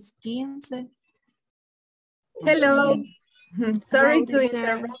 6:15. Hello. Sorry Hi, to teacher.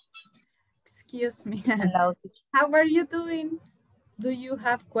 interrupt. Excuse me. Hello, teacher. How are you doing? Do you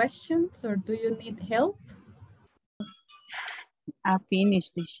have questions or do you need help? I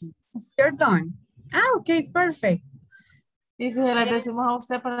finished, teacher. You're done. Ah, okay, perfect. Y si se les decimos a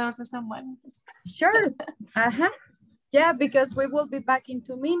usted para ver si están buenos. Sure. Yeah, because we will be back in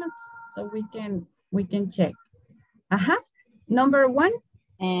 2 minutes, so we can check. Number 1.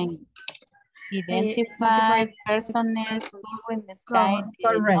 And identify personnel current state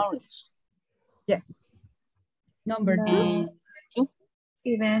knowledge. Yes. Number 2.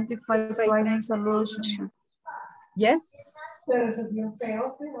 Identify training solution. Yes. 3.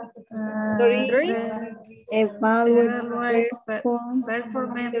 Evaluate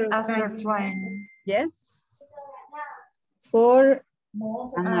performance after training. Yes. 4.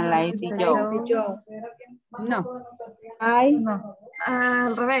 Analyze the job. No. No.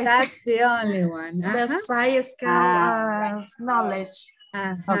 Al revés. That's the only one. Decide skills as knowledge.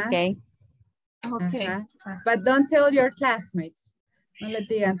 Okay. Okay. But don't tell your classmates. No le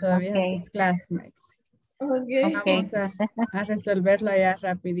digan todavía a sus classmates. Okay. Vamos a resolverlo ya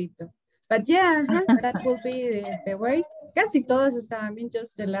rapidito. But yeah, that will be the way. Casi todos estaban bien,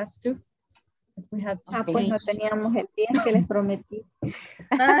 just the last 2. We have to pues no teníamos el 10 que les prometí.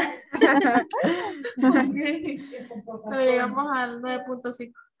 Okay. Pero llegamos al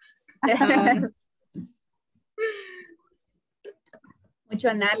 9.5. Mucho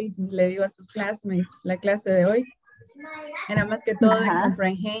análisis le digo a sus classmates la clase de hoy. Era más que todo de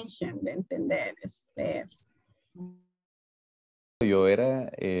comprehension, de entender. Yo era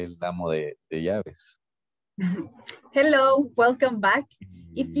el amo de llaves. Hello, welcome back.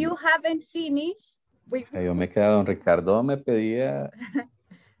 If you haven't finished, Yo me quedaba, don Ricardo me pedía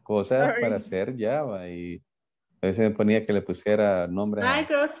cosas para hacer Java y a veces me ponía que le pusiera nombre a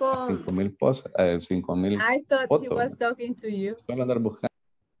 5,000 I thought fotos. he was talking to you. Solo andar buscando.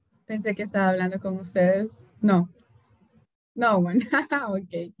 Pensé que estaba hablando con ustedes. No. No one.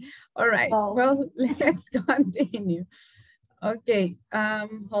 Okay. All right. Well, let's continue. Okay.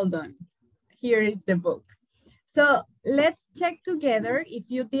 Hold on. Here is the book. So let's check together. If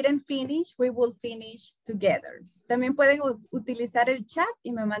you didn't finish, we will finish together. También pueden utilizar el chat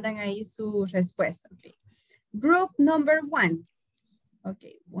y me mandan ahí su respuesta. Okay. Group number 1.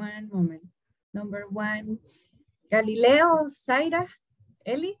 Okay, one moment. Number 1. Galileo, Zaira,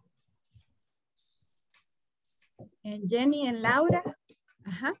 Eli. And Jenny and Laura.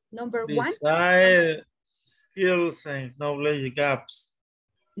 Number 1. Decide skills and knowledge gaps.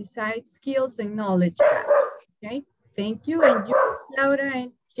 Decide skills and knowledge gaps. Okay, thank you. And you, Laura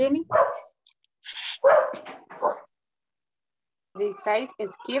and Jenny? Decide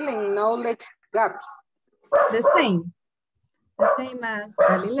skill and knowledge gaps. The same as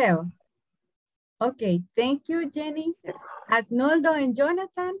Galileo. Okay, thank you, Jenny. Arnoldo and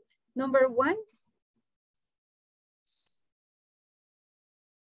Jonathan, number 1.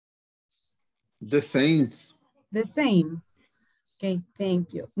 The same. The same. Okay,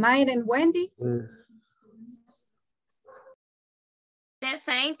 thank you. Maya and Wendy? The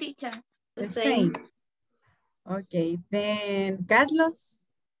same, teacher. The same. Okay, then Carlos?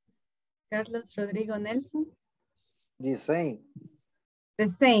 Carlos Rodrigo Nelson? The same. The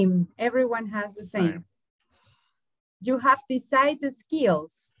same. Everyone has the same. You have decided the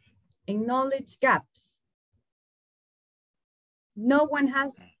skills and knowledge gaps. No one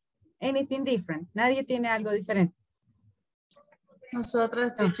has anything different. Nadie tiene algo diferente.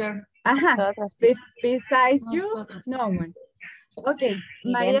 Nosotras, teacher. Besides you, Nosotras. no one. Okay,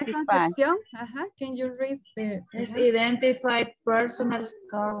 Maria Concepcion, can you read the... It's identify personal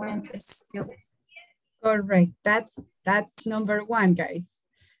current skills. Correct, that's number 1, guys.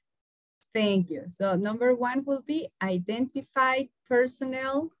 Thank you. So number 1 will be identify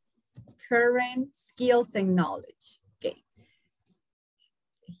personal current skills and knowledge. Okay.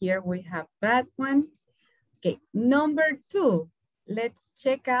 Here we have that one. Okay, number 2. Let's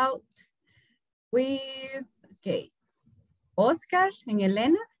check out with, okay, Oscar and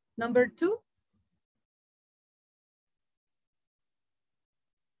Elena. Number 2.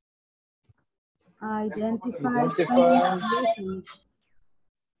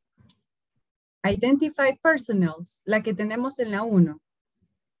 Identify personnels, la que tenemos en la 1.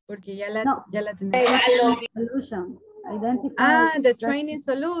 Porque ya la tenemos. Solution. Identify The training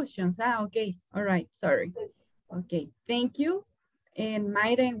solutions. Okay. All right. Sorry. Okay. Thank you. And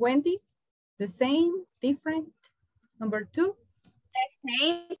Mayra and Wendy, the same, different. Number 2. The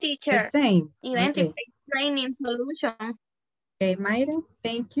same, teacher. The same. Identify training solution. Okay, Mayra,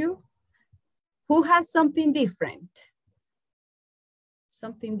 thank you. Who has something different?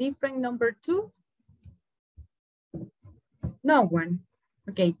 Something different, number 2? No one.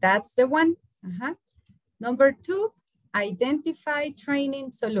 Okay, that's the one. Number 2, identify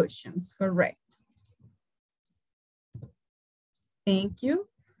training solutions. Correct. Thank you.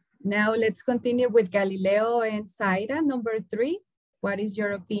 Now let's continue with Galileo and Zaira. Number 3, what is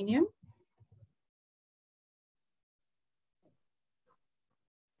your opinion?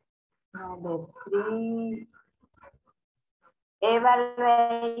 Number 3,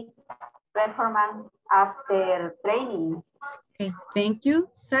 evaluate performance after training. Okay, thank you,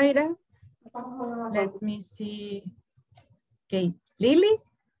 Zaira. Let me see. Okay, Lily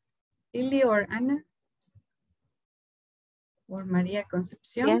or Ana? Or Maria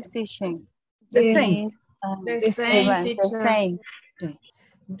Concepcion? Yes, teacher. The same. The same, teacher. The same. Okay.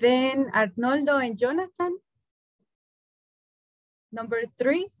 Then Arnoldo and Jonathan. Number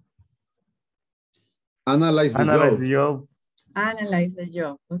 3. Analyze the job. Analyze the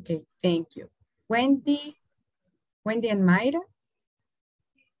job. Okay, thank you. Wendy and Mayra?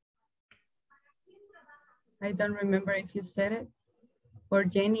 I don't remember if you said it. Or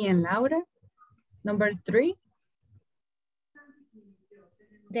Jenny and Laura? Number 3?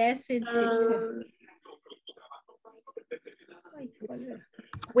 That's it, teacher.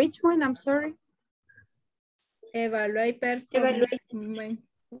 Which one? I'm sorry. Evaluate performance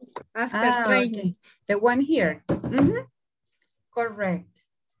after training. Okay. The one here. Correct.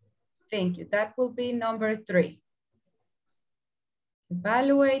 Thank you. That will be number 3.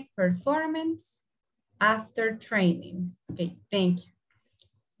 Evaluate performance after training. Okay, thank you.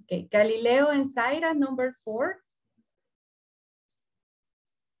 Okay, Galileo and Zaira, number 4.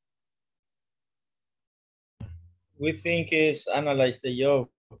 We think is analyze the job.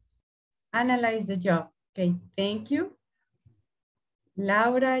 Analyze the job. Okay, thank you.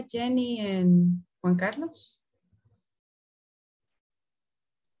 Laura, Jenny, and Juan Carlos.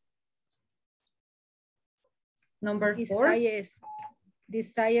 Number 4.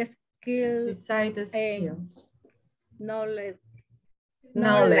 Desire skills. Decide the skills. Knowledge.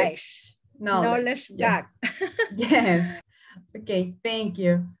 Yes. Gap. Yes. Okay, thank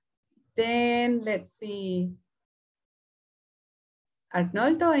you. Then let's see.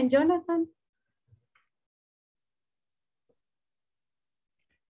 Arnoldo and Jonathan.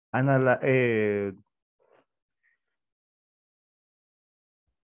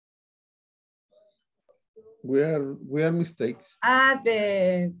 We are mistakes.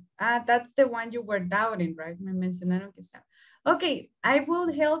 That's the one you were doubting, right? Me mencionaron que está. Okay, I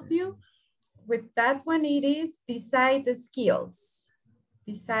will help you with that one. It is decide the skills.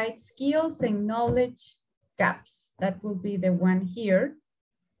 Decide skills and knowledge gaps. That will be the one here.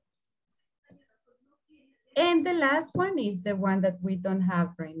 And the last one is the one that we don't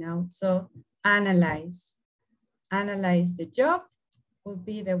have right now. So analyze. Analyze the job will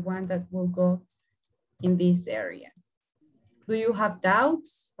be the one that will go in this area. Do you have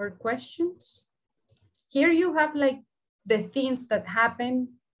doubts or questions? Here you have like the things that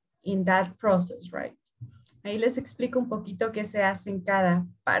happen in that process, right? Ahí les explico un poquito qué se hace en cada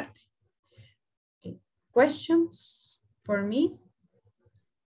parte. Okay. Questions for me?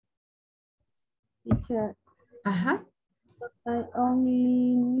 Teacher. I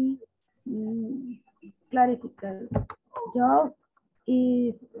only need clarification. Job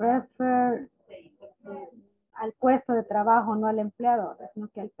is refer al puesto de trabajo, no al empleado, sino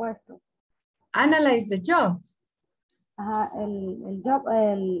que al puesto. Analyze the job.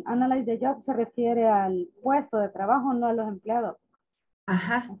 El analyze the job se refiere al puesto de trabajo, no a los empleados.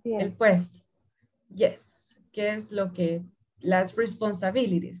 El puesto. Yes. ¿Qué es lo que, las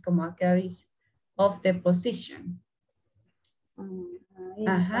responsibilities, como acá dice, of the position?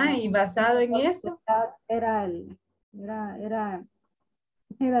 Y basado en eso. Era de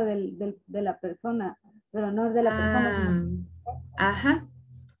la persona, pero no de la persona.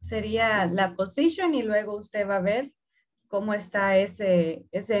 Sería la position y luego usted va a ver cómo está ese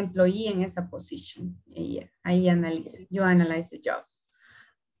employee en esa position. Y ahí analiza. You analyze the job.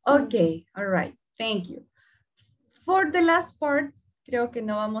 Okay, all right. Thank you. For the last part, creo que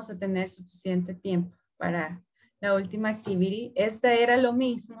no vamos a tener suficiente tiempo para la última activity. Esta era lo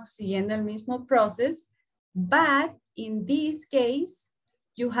mismo, siguiendo el mismo process, but in this case,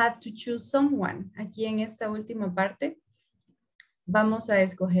 you have to choose someone. Aquí en esta última parte, vamos a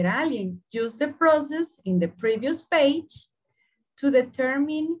escoger a alguien. Use the process in the previous page to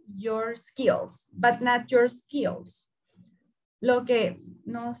determine your skills, but not your skills. Lo que,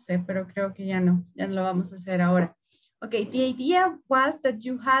 no sé, pero creo que ya no lo vamos a hacer ahora. Okay, the idea was that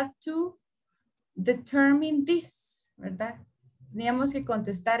you had to determine this, ¿verdad? Teníamos que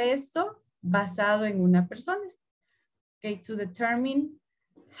contestar esto basado en una persona. Okay, to determine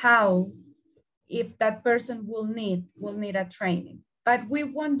how, if that person will need a training. But we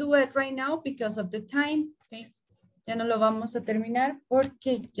won't do it right now because of the time, okay? Ya no lo vamos a terminar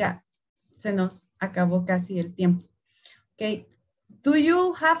porque ya se nos acabó casi el tiempo. Okay, do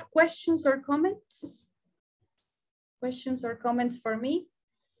you have questions or comments? Questions or comments for me?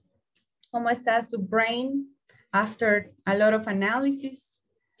 ¿Cómo está su brain after a lot of analysis?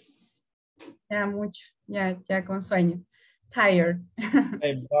 Ya mucho, ya con sueño. Tired.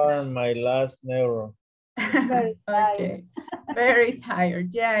 I burned my last neuron. Very okay, very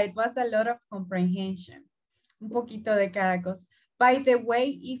tired. Yeah, it was a lot of comprehension. Un poquito de cada cosa. By the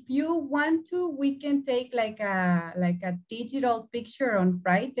way, if you want to, we can take like a digital picture on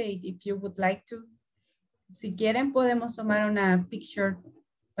Friday if you would like to. Si quieren, podemos tomar una picture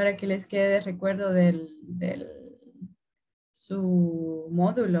para que les quede de recuerdo su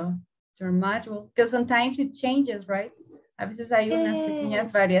módulo, your module. Because sometimes it changes, right? A veces hay unas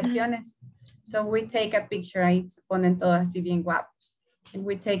pequeñas variaciones. So we take a picture, ahí se ponen todos así bien guapos. And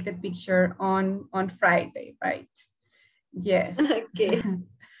we take the picture on Friday, right? Yes. Okay.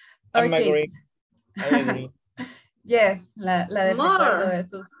 I'm Okay. agree. Yes, la de recuerdo de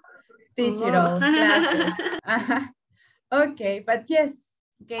sus digital classes. Okay, but yes,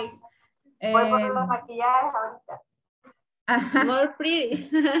 okay. Voy por los maquillajes ahorita. More pretty.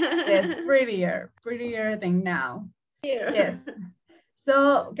 Yes, prettier than now. Here. Yes.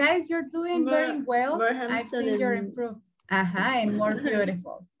 So guys, you're doing very well. I've seen your improvement. And more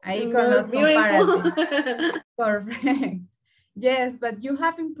beautiful. Ahí con los comparatives. Correct. Yes, but you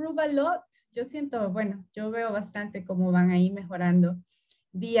have improved a lot. Yo siento, bueno, yo veo bastante cómo van ahí mejorando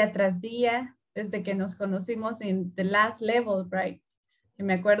día tras día, desde que nos conocimos en the last level, right? Que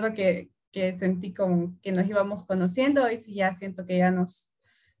me acuerdo que sentí como que nos íbamos conociendo, hoy sí ya siento que ya nos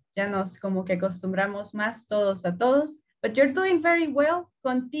como que acostumbramos más todos a todos. But you're doing very well.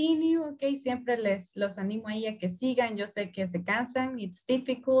 Continue, okay? Siempre los animo ahí a que sigan. Yo sé que se cansan. It's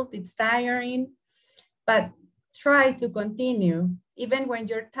difficult, it's tiring, but try to continue, even when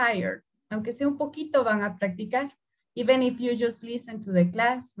you're tired. Aunque sea un poquito, van a practicar. Even if you just listen to the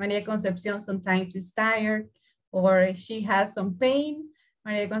class. María Concepción sometimes is tired, or she has some pain.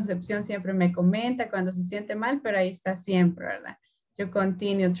 María Concepción siempre me comenta cuando se siente mal, pero ahí está siempre, ¿verdad? You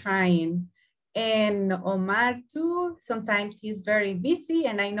continue trying. And Omar too, sometimes he's very busy,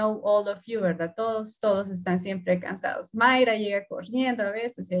 and I know all of you, ¿verdad? Todos están siempre cansados. Mayra llega corriendo a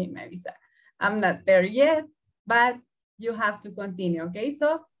veces y ahí me avisa. I'm not there yet, but you have to continue, okay?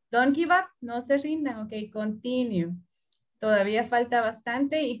 So don't give up, no se rindan, okay? Continue. Todavía falta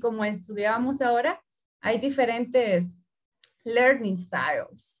bastante y como estudiábamos ahora, hay diferentes learning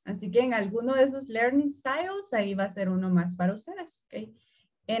styles. Así que en alguno de esos learning styles, ahí va a ser uno más para ustedes, okay?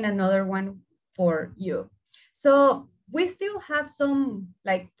 And another one for you. So we still have some,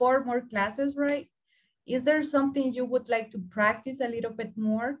 like 4 more classes, right? Is there something you would like to practice a little bit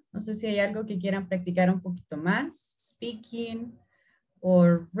more? No sé si hay algo que quieran practicar un poquito más. Speaking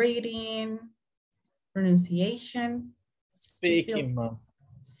or reading, pronunciation. Speaking, mom.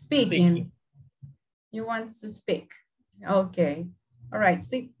 Speaking. You want to speak. Okay. All right.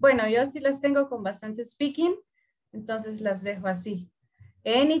 Sí. Bueno, yo sí las tengo con bastante speaking. Entonces las dejo así.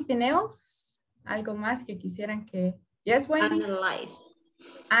 Anything else? Algo más que quisieran que... Yes, Wendy? Analyze.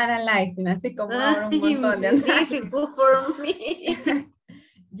 Analyzing, así como ahora un montón de análisis. Difficult for me.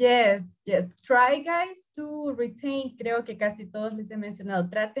 Yes. Try, guys, to retain. Creo que casi todos les he mencionado.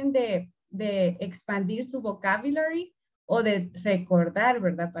 Traten de expandir su vocabulary o de recordar,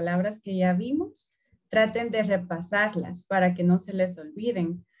 ¿verdad? Palabras que ya vimos. Traten de repasarlas para que no se les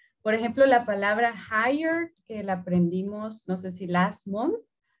olviden. Por ejemplo, la palabra hired, que la aprendimos, no sé si last month,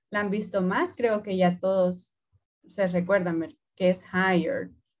 la han visto más, creo que ya todos se recuerdan que es hired.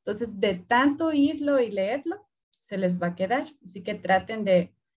 Entonces, de tanto oírlo y leerlo, se les va a quedar. Así que traten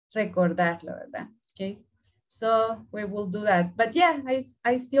de recordarlo, ¿verdad? Okay. So, we will do that. But yeah,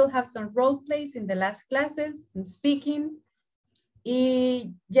 I still have some role plays in the last classes in speaking.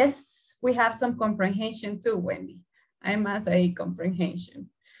 Y yes, we have some comprehension too, Wendy. I'm as a comprehension.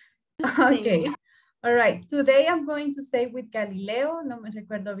 Okay. All right. Today I'm going to stay with Galileo. No me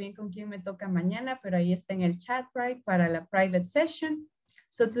recuerdo bien con quién me toca mañana, pero ahí está en el chat, right? Para la private session.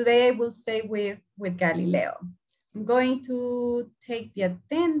 So today I will stay with Galileo. I'm going to take the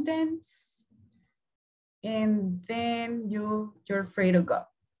attendance and then you're free to go.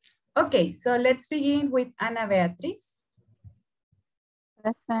 Okay, so let's begin with Ana Beatriz.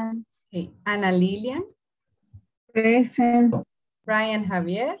 Present. Okay, Ana Lilian. Present. Brian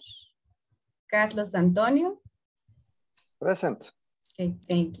Javier. Carlos Antonio. Present. Okay,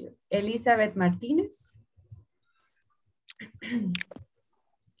 thank you. Elizabeth Martinez.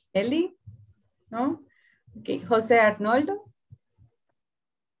 Eli? No? Okay, Jose Arnoldo.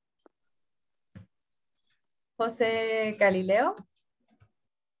 Jose Galileo.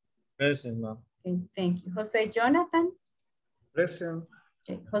 Present, ma'am. Okay, thank you. Jose Jonathan. Present.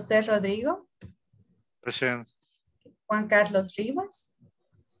 Okay, Jose Rodrigo. Present. Juan Carlos Rivas.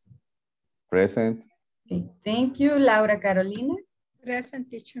 Present. Okay, thank you. Laura Carolina. Present,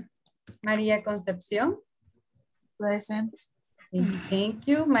 teacher. María Concepción. Present. Okay, thank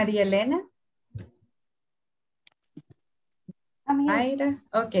you. María Elena. Mayra.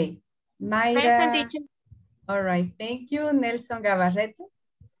 Okay. Mayra. Present, teacher. All right. Thank you. Nelson Gabarrete.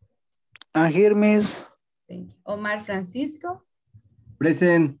 I'm here, miss. Thank you. Omar Francisco.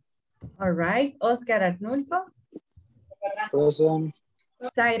 Present. All right. Oscar Arnulfo. Present.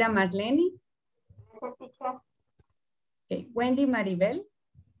 Zaira Marlene. Present, teacher. Okay. Wendy Maribel.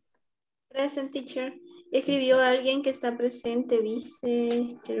 Present, teacher. Escribió alguien que está presente,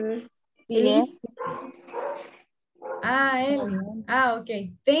 dice, quiero ver. Yes. Eli.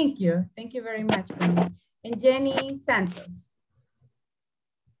 Okay. Thank you. Thank you very much, Wendy. And Jenny Santos.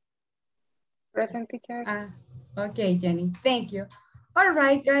 Present, teacher. Okay, Jenny. Thank you. All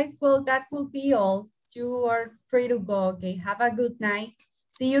right, guys. Well, that will be all. You are free to go. Okay. Have a good night.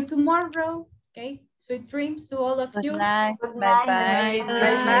 See you tomorrow. Okay. Sweet dreams to all of you. Good night. Good Bye night. bye.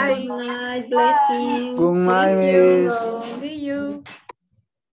 Bye-bye. Good night, blessings. Good night, Thank you. miss. See you.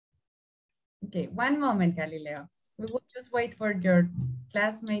 Okay, one moment, Galileo. We will just wait for your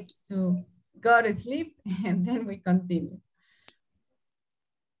classmates to go to sleep and then we continue.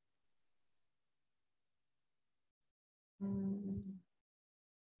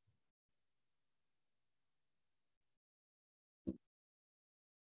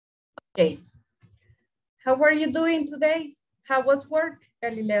 Okay. How were you doing today? How was work,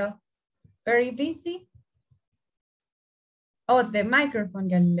 Galileo? Very busy? Oh, the microphone,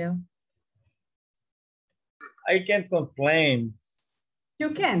 Galileo. I can't complain.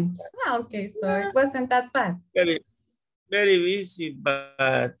 You can't? Okay, so it wasn't that bad. Very, very busy,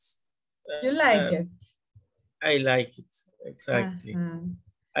 but you like it? I like it, exactly.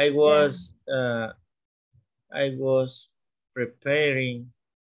 I was preparing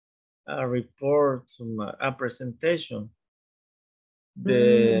a report, a presentation.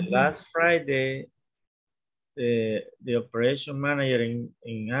 The last Friday, the operation manager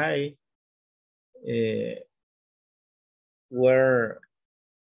in I were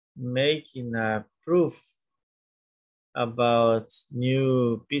making a proof about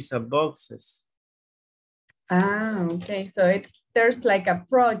new pizza boxes. Okay. So there's like a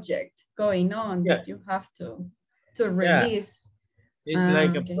project going on that you have to release. It's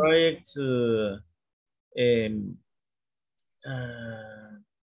like a project to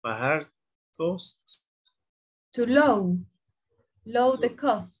bajar costs. To low the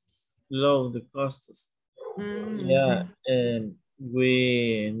costs. Low the costs. Yeah, and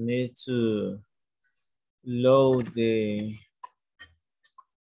we need to load the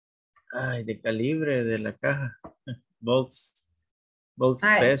calibre de la caja. Box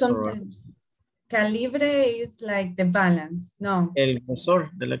peso. Sometimes calibre is like the balance. No. El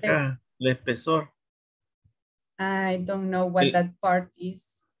grosor de la caja, el espesor. I don't know what that part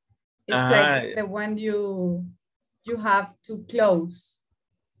is. It's like the one you have to close.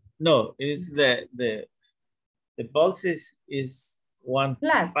 No, it's the box is one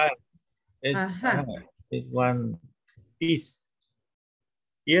part. It's one piece.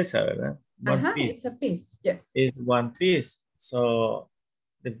 Yes, ¿verdad? One piece. It's a piece, yes. It's one piece. So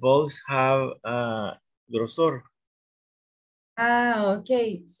the box have grosor.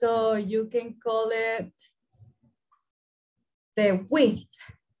 Okay. So you can call it the width.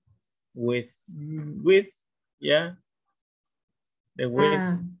 Width, yeah. The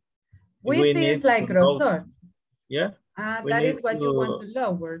width. Width is like grosor. Yeah. That is what you want to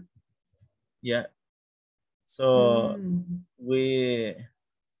lower. Yeah. So we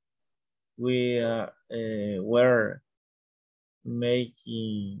were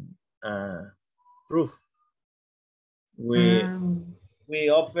making proof We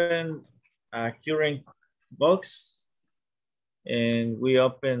open a current box and we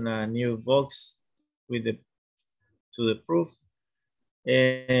open a new box with the proof,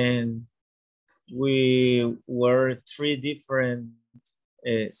 and we were 3 different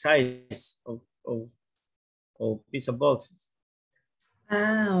size of piece of boxes.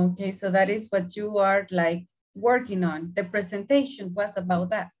 Okay, so that is what you are like working on. The presentation was about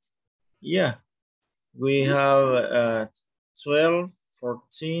that. Yeah, we have 12,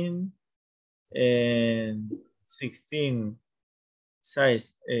 14, and 16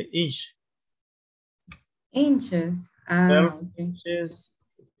 size inches. 12 Okay. inches,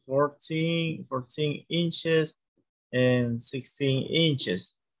 14 inches, and 16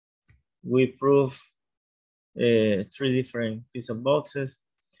 inches. We prove 3 different piece of boxes,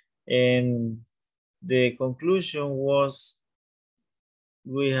 and the conclusion was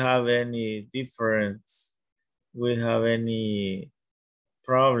we have any difference, we have any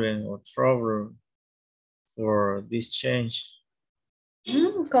problem or trouble for this change.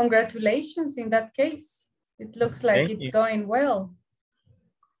 Congratulations in that case. It looks like it's going well.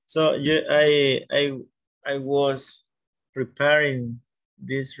 So yeah, I was preparing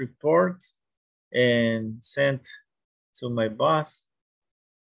this report and sent to my boss.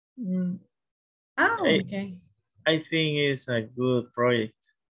 Okay. I think it's a good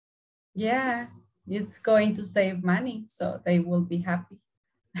project. Yeah, it's going to save money, so they will be happy.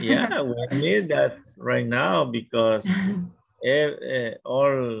 Yeah, we need that right now because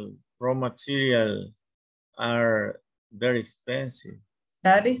all raw material are very expensive.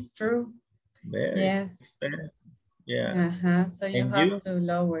 That is true. Very expensive. Yeah. So you have to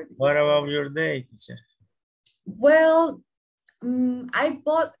lower it. What about your day, teacher? Well, I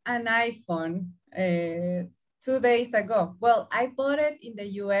bought an iPhone 2 days ago. Well, I bought it in the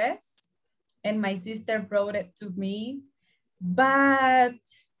US and my sister brought it to me, but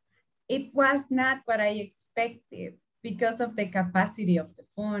it was not what I expected because of the capacity of the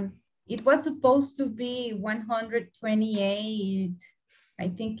phone. It was supposed to be 128, I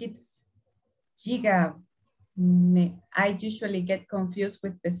think it's giga. I usually get confused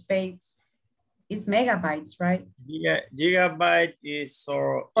with the space. It's megabytes, right? Gigabyte is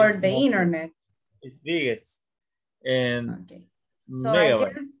for the internet. It's biggest. And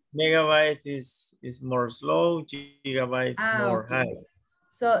so megabyte is more slow, gigabyte is more high.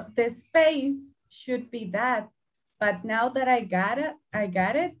 So the space should be that, but now that I got it,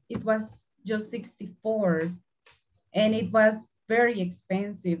 it was just 64 and it was very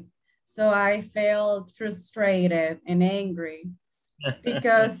expensive. So I felt frustrated and angry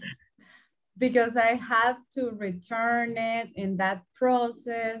because I had to return it in that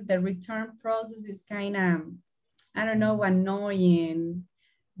process. The return process is kind of, I don't know, annoying,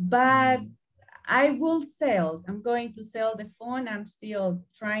 but I will sell. I'm going to sell the phone. I'm still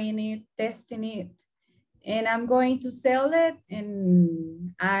trying it, testing it, and I'm going to sell it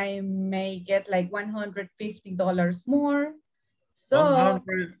and I may get like $150 more. So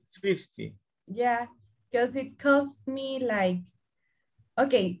 150. Yeah, because it cost me like,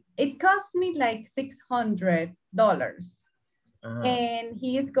 it cost me like $600. And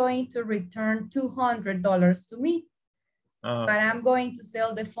he is going to return $200 to me. But I'm going to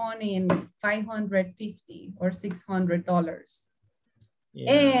sell the phone in $550 or $600.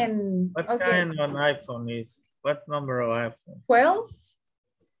 Yeah. And what kind of iPhone is? What number of iPhone? 12.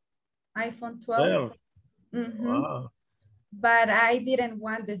 iPhone 12. Wow. But I didn't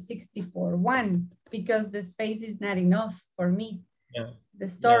want the 64 one because the space is not enough for me. Yeah. The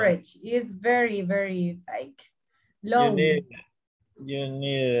storage is very, very like low. You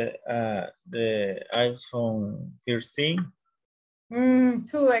need the iPhone 13.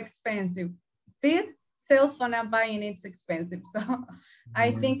 Too expensive. This cell phone I'm buying, it's expensive. So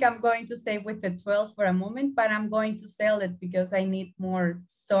I think I'm going to stay with the 12 for a moment, but I'm going to sell it because I need more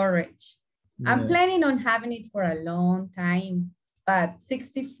storage. I'm planning on having it for a long time, but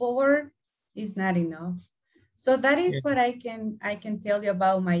 64 is not enough. So that is what I can tell you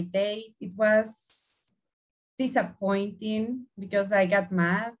about my day. It was disappointing because I got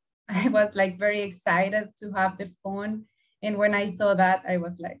mad. I was like very excited to have the phone. And when I saw that, I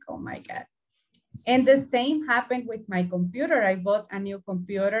was like, oh my God. And the same happened with my computer. I bought a new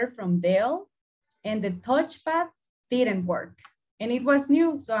computer from Dell and the touchpad didn't work. And it was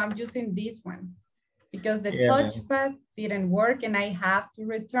new, so I'm using this one because the touchpad didn't work and I have to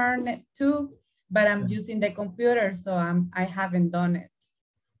return it too, but I'm using the computer, so I haven't done it.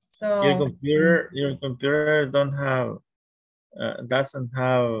 So your computer doesn't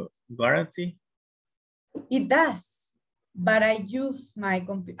have warranty? It does, but I use my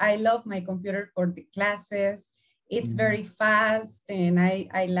computer. I love my computer for the classes It's very fast and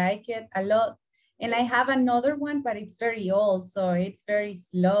I like it a lot. And I have another one, but it's very old, so it's very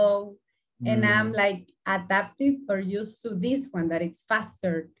slow. And I'm like adapted or used to this one that it's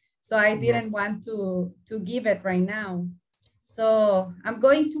faster. So I didn't want to give it right now. So I'm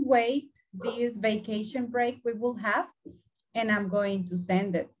going to wait this vacation break we will have, and I'm going to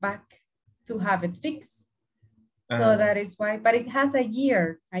send it back to have it fixed. So that is why, but it has a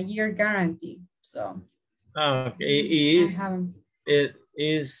year guarantee. So okay, it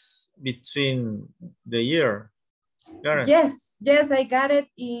is between the year. Guarantee. Yes, I got it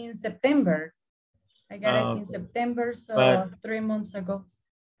in September. I got it in September, so but 3 months ago.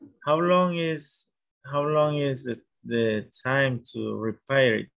 How long is the time to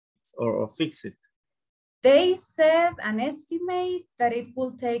repair it or fix it? They said an estimate that it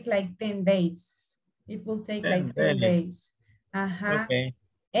will take like 10 days. It will take like 10 days. Okay.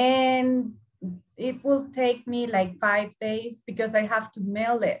 And it will take me like 5 days because I have to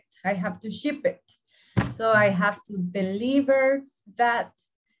mail it. I have to ship it. So I have to deliver that.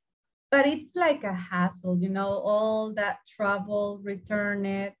 But it's like a hassle, you know, all that travel, return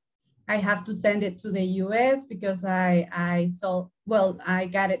it. I have to send it to the US because I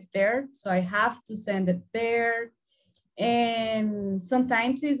got it there. So I have to send it there. And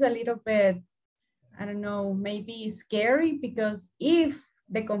sometimes it's a little bit, I don't know, maybe scary because if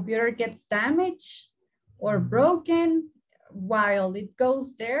the computer gets damaged or broken while it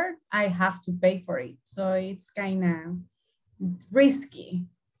goes there, I have to pay for it. So it's kind of risky.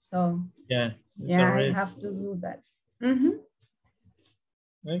 So yeah, I have to do that.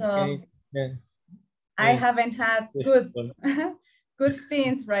 Okay. So I haven't had good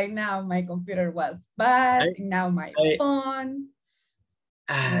things right now. My computer was bad. Now my phone.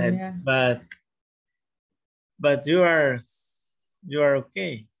 But you are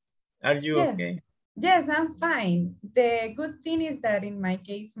okay. Are you okay? Yes, I'm fine. The good thing is that in my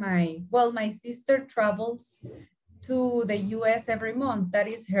case, my sister travels to the US every month. That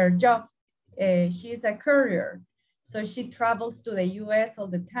is her job. She's a courier. So she travels to the US all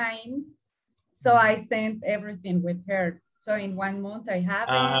the time. So I sent everything with her. So in 1 month I have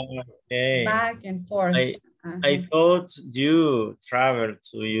it back and forth. I thought you traveled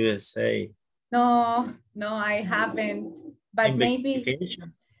to USA. No, I haven't. But maybe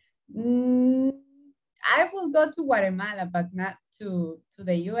I will go to Guatemala, but not to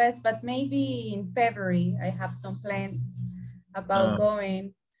the US. But maybe in February, I have some plans about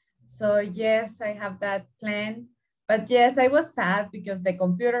going. So yes, I have that plan. But yes, I was sad because the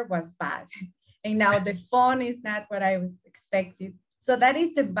computer was bad. And now the phone is not what I was expected. So that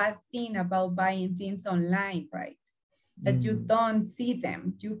is the bad thing about buying things online, right? That you don't see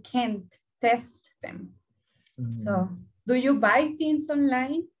them. You can't test them. So do you buy things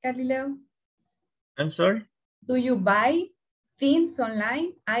online, Galileo? I'm sorry? Do you buy things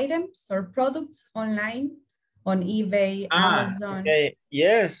online, items or products online on eBay, Amazon? Okay.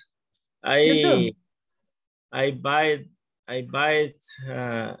 Yes, I buy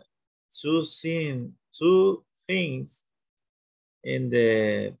two things in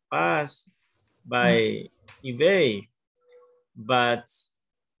the past by eBay, but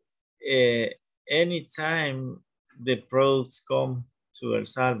anytime the products come to El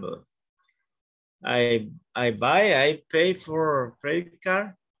Salvador, I pay for credit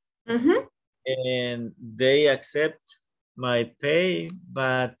card, and they accept my pay,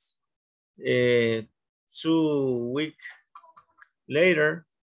 but 2 weeks later,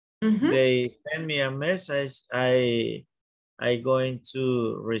 they send me a message. I going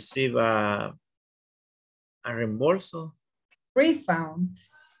to receive a reembolso. Refund.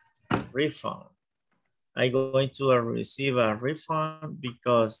 I going to receive a refund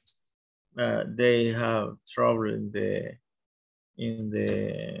because they have trouble in the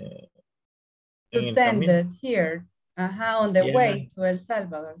send it here on the way to El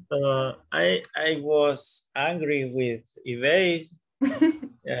Salvador. So I was angry with eBay.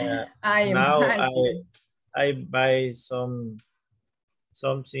 I buy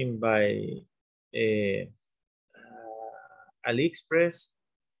something by AliExpress.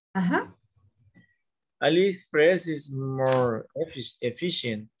 AliExpress is more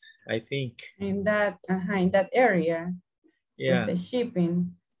efficient, I think. In that area, with the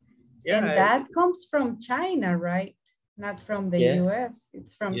shipping. And that comes from China, right? Not from the US.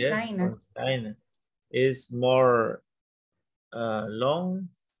 It's from China. From China. It's more long.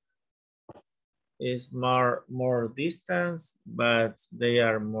 It's more distance, but they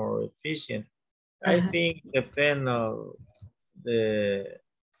are more efficient. I think depend on the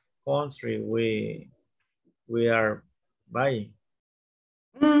country we are buying.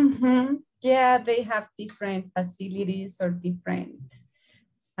 Yeah, they have different facilities or different,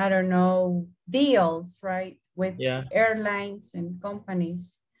 I don't know, deals, right? With airlines and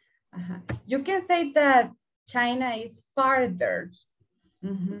companies. You can say that China is farther.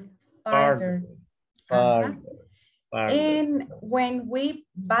 Farther. And when we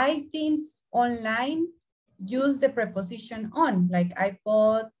buy things online, use the preposition on. Like I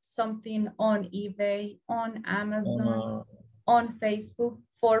bought something on eBay, on Amazon, on Facebook.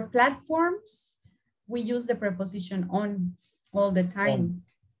 For platforms, we use the preposition on all the time.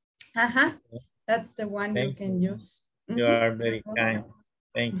 That's the one you can use. You are very kind.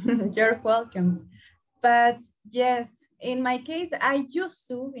 Thank you. You're welcome. But yes, in my case, I used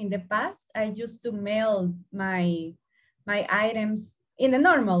to, in the past, I used to mail my items in a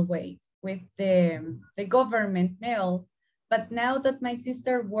normal way with the government mail. But now that my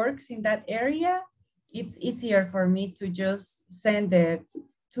sister works in that area, it's easier for me to just send it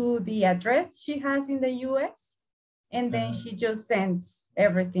to the address she has in the US. And then she just sends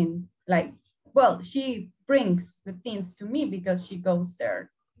everything like, well, she brings the things to me because she goes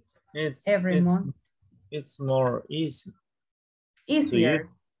there every month. It's more easy. Easier.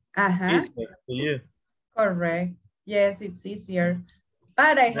 Easier to you. Correct. Yes, it's easier.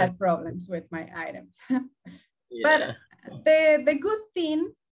 But I had problems with my items. But the good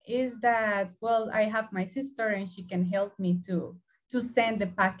thing is that, well, I have my sister and she can help me to send the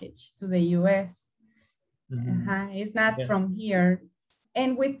package to the US. It's not from here.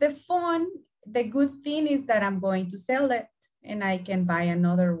 And with the phone, the good thing is that I'm going to sell it and I can buy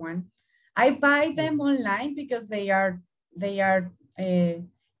another one. I buy them online because they are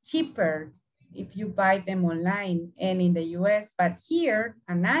cheaper if you buy them online and in the US. But here,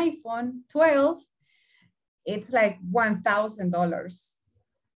 an iPhone 12, it's like $1,000.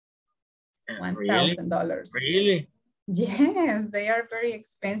 $1,000. Really? Yes, they are very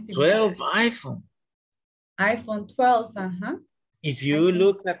expensive. 12 iPhone. iPhone 12, If you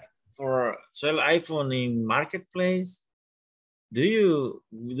look at for 12 iPhone in marketplace, do you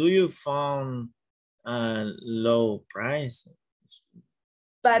find low price?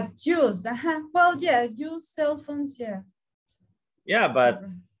 But use, well, yeah, use cell phones, yeah. Yeah, but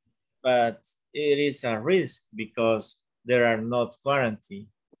it is a risk because there are not guarantee.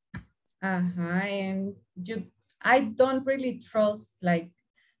 And I don't really trust like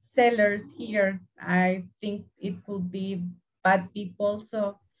sellers here. I think it could be bad people.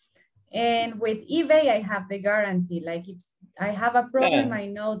 So, and with eBay, I have the guarantee. Like if I have a problem, I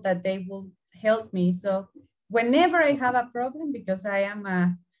know that they will help me. So whenever I have a problem, because I am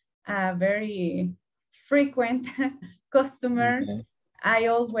a very frequent customer, I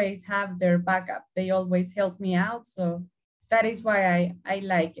always have their backup. They always help me out. So that is why I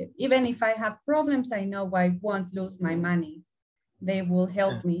like it. Even if I have problems, I know I won't lose my money. They will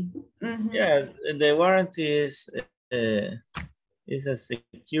help me. Yeah, the warranty is a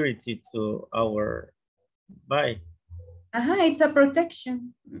security to our bike. It's a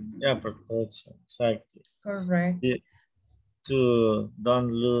protection. Yeah, protection, exactly. Correct. To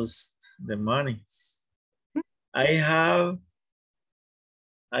don't lose the money. I have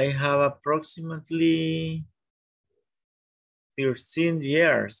approximately 13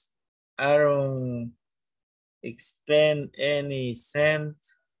 years. I don't expend any cent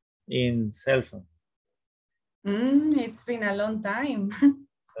in cell phone. It's been a long time.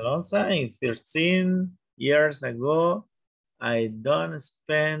 A long time, 13 years ago, I don't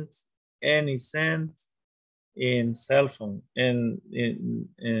spend any cent in cell phone and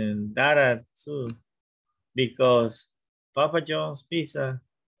in data too, because Papa John's Pizza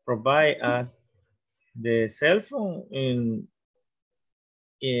provide us the cell phone y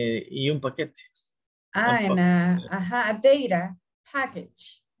un paquete. And a data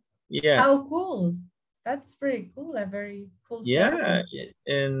package. Yeah. How cool. That's pretty cool. A very cool service.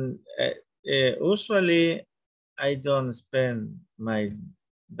 And usually I don't spend my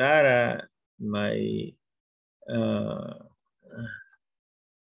data, my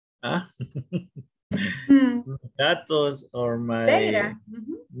datos or my data.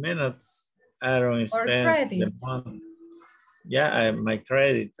 minutes. I don't spend the month. Yeah, my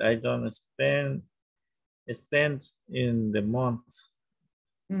credit. I don't spend in the month.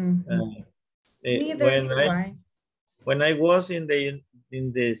 When I was in the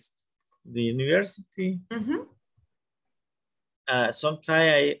university,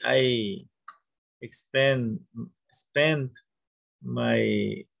 sometimes I spend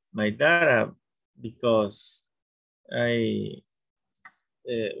my data because I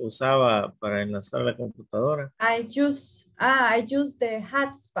usaba para enlazar la computadora. I use the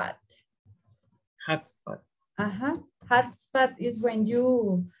hotspot. Hotspot. Hotspot is when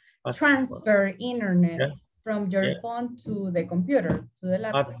you transfer internet from your phone to the computer, to the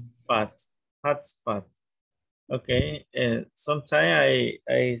laptop. Hotspot. Okay. Sometimes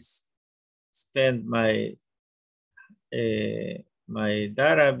I spend my my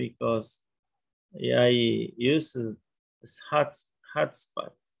data because I use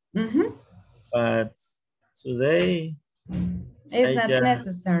hotspot. But today it's not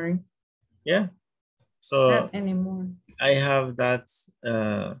necessary. Yeah. So not anymore. I have that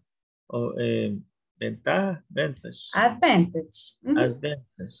advantage. Advantage.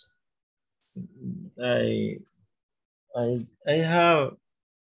 I have,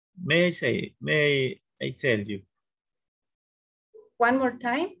 may I tell you? One more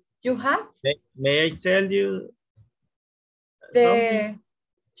time, you have? May I tell you something?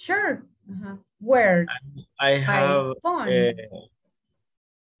 Sure. Where? I have phone.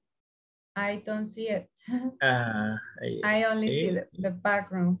 I don't see it. I only see the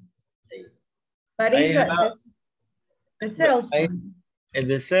background. But it's the cell phone.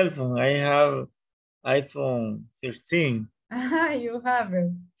 The cell phone, I have iPhone 13. You have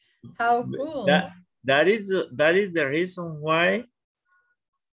it. How cool. That is the reason why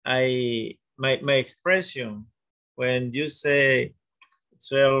my expression when you say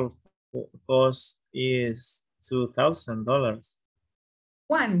 12 cost is $2,000.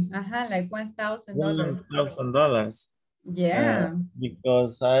 Like $1,000. $1,000. Yeah.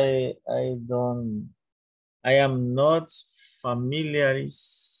 Because I am not familiar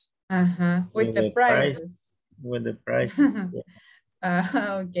with the prices. With the prices.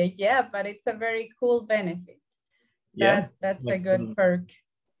 Okay, yeah, but it's a very cool benefit. That's a good perk.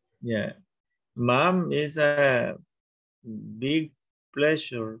 Yeah. Mom, it's a big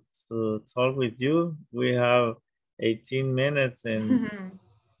pleasure to talk with you. We have 18 minutes and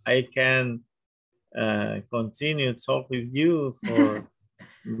I can continue to talk with you for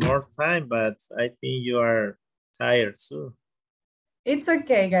more time, but I think you are tired too. It's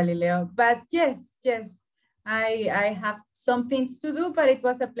okay, Galileo, but yes, I have some things to do, but it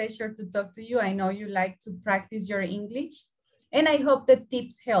was a pleasure to talk to you. I know you like to practice your English, and I hope the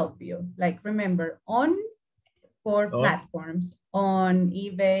tips help you. Like, remember, on 4 platforms, on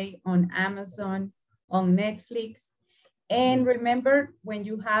eBay, on Amazon, on Netflix. And remember, when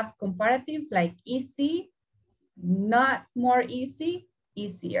you have comparatives like easy, not more easy,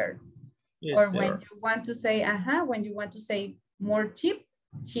 easier. Yes, or when you want to say, when you want to say more cheap,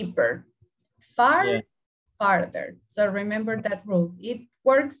 cheaper. Far, farther. So remember that rule. It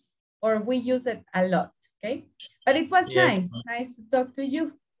works, or we use it a lot, okay? But it was nice to talk to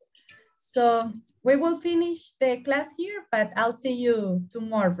you. So we will finish the class here, but I'll see you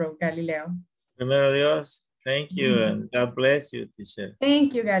tomorrow, Galileo. Primero Dios, thank you, and God bless you, teacher.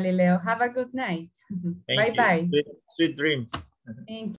 Thank you, Galileo. Have a good night. Bye-bye. Sweet dreams. Thank you.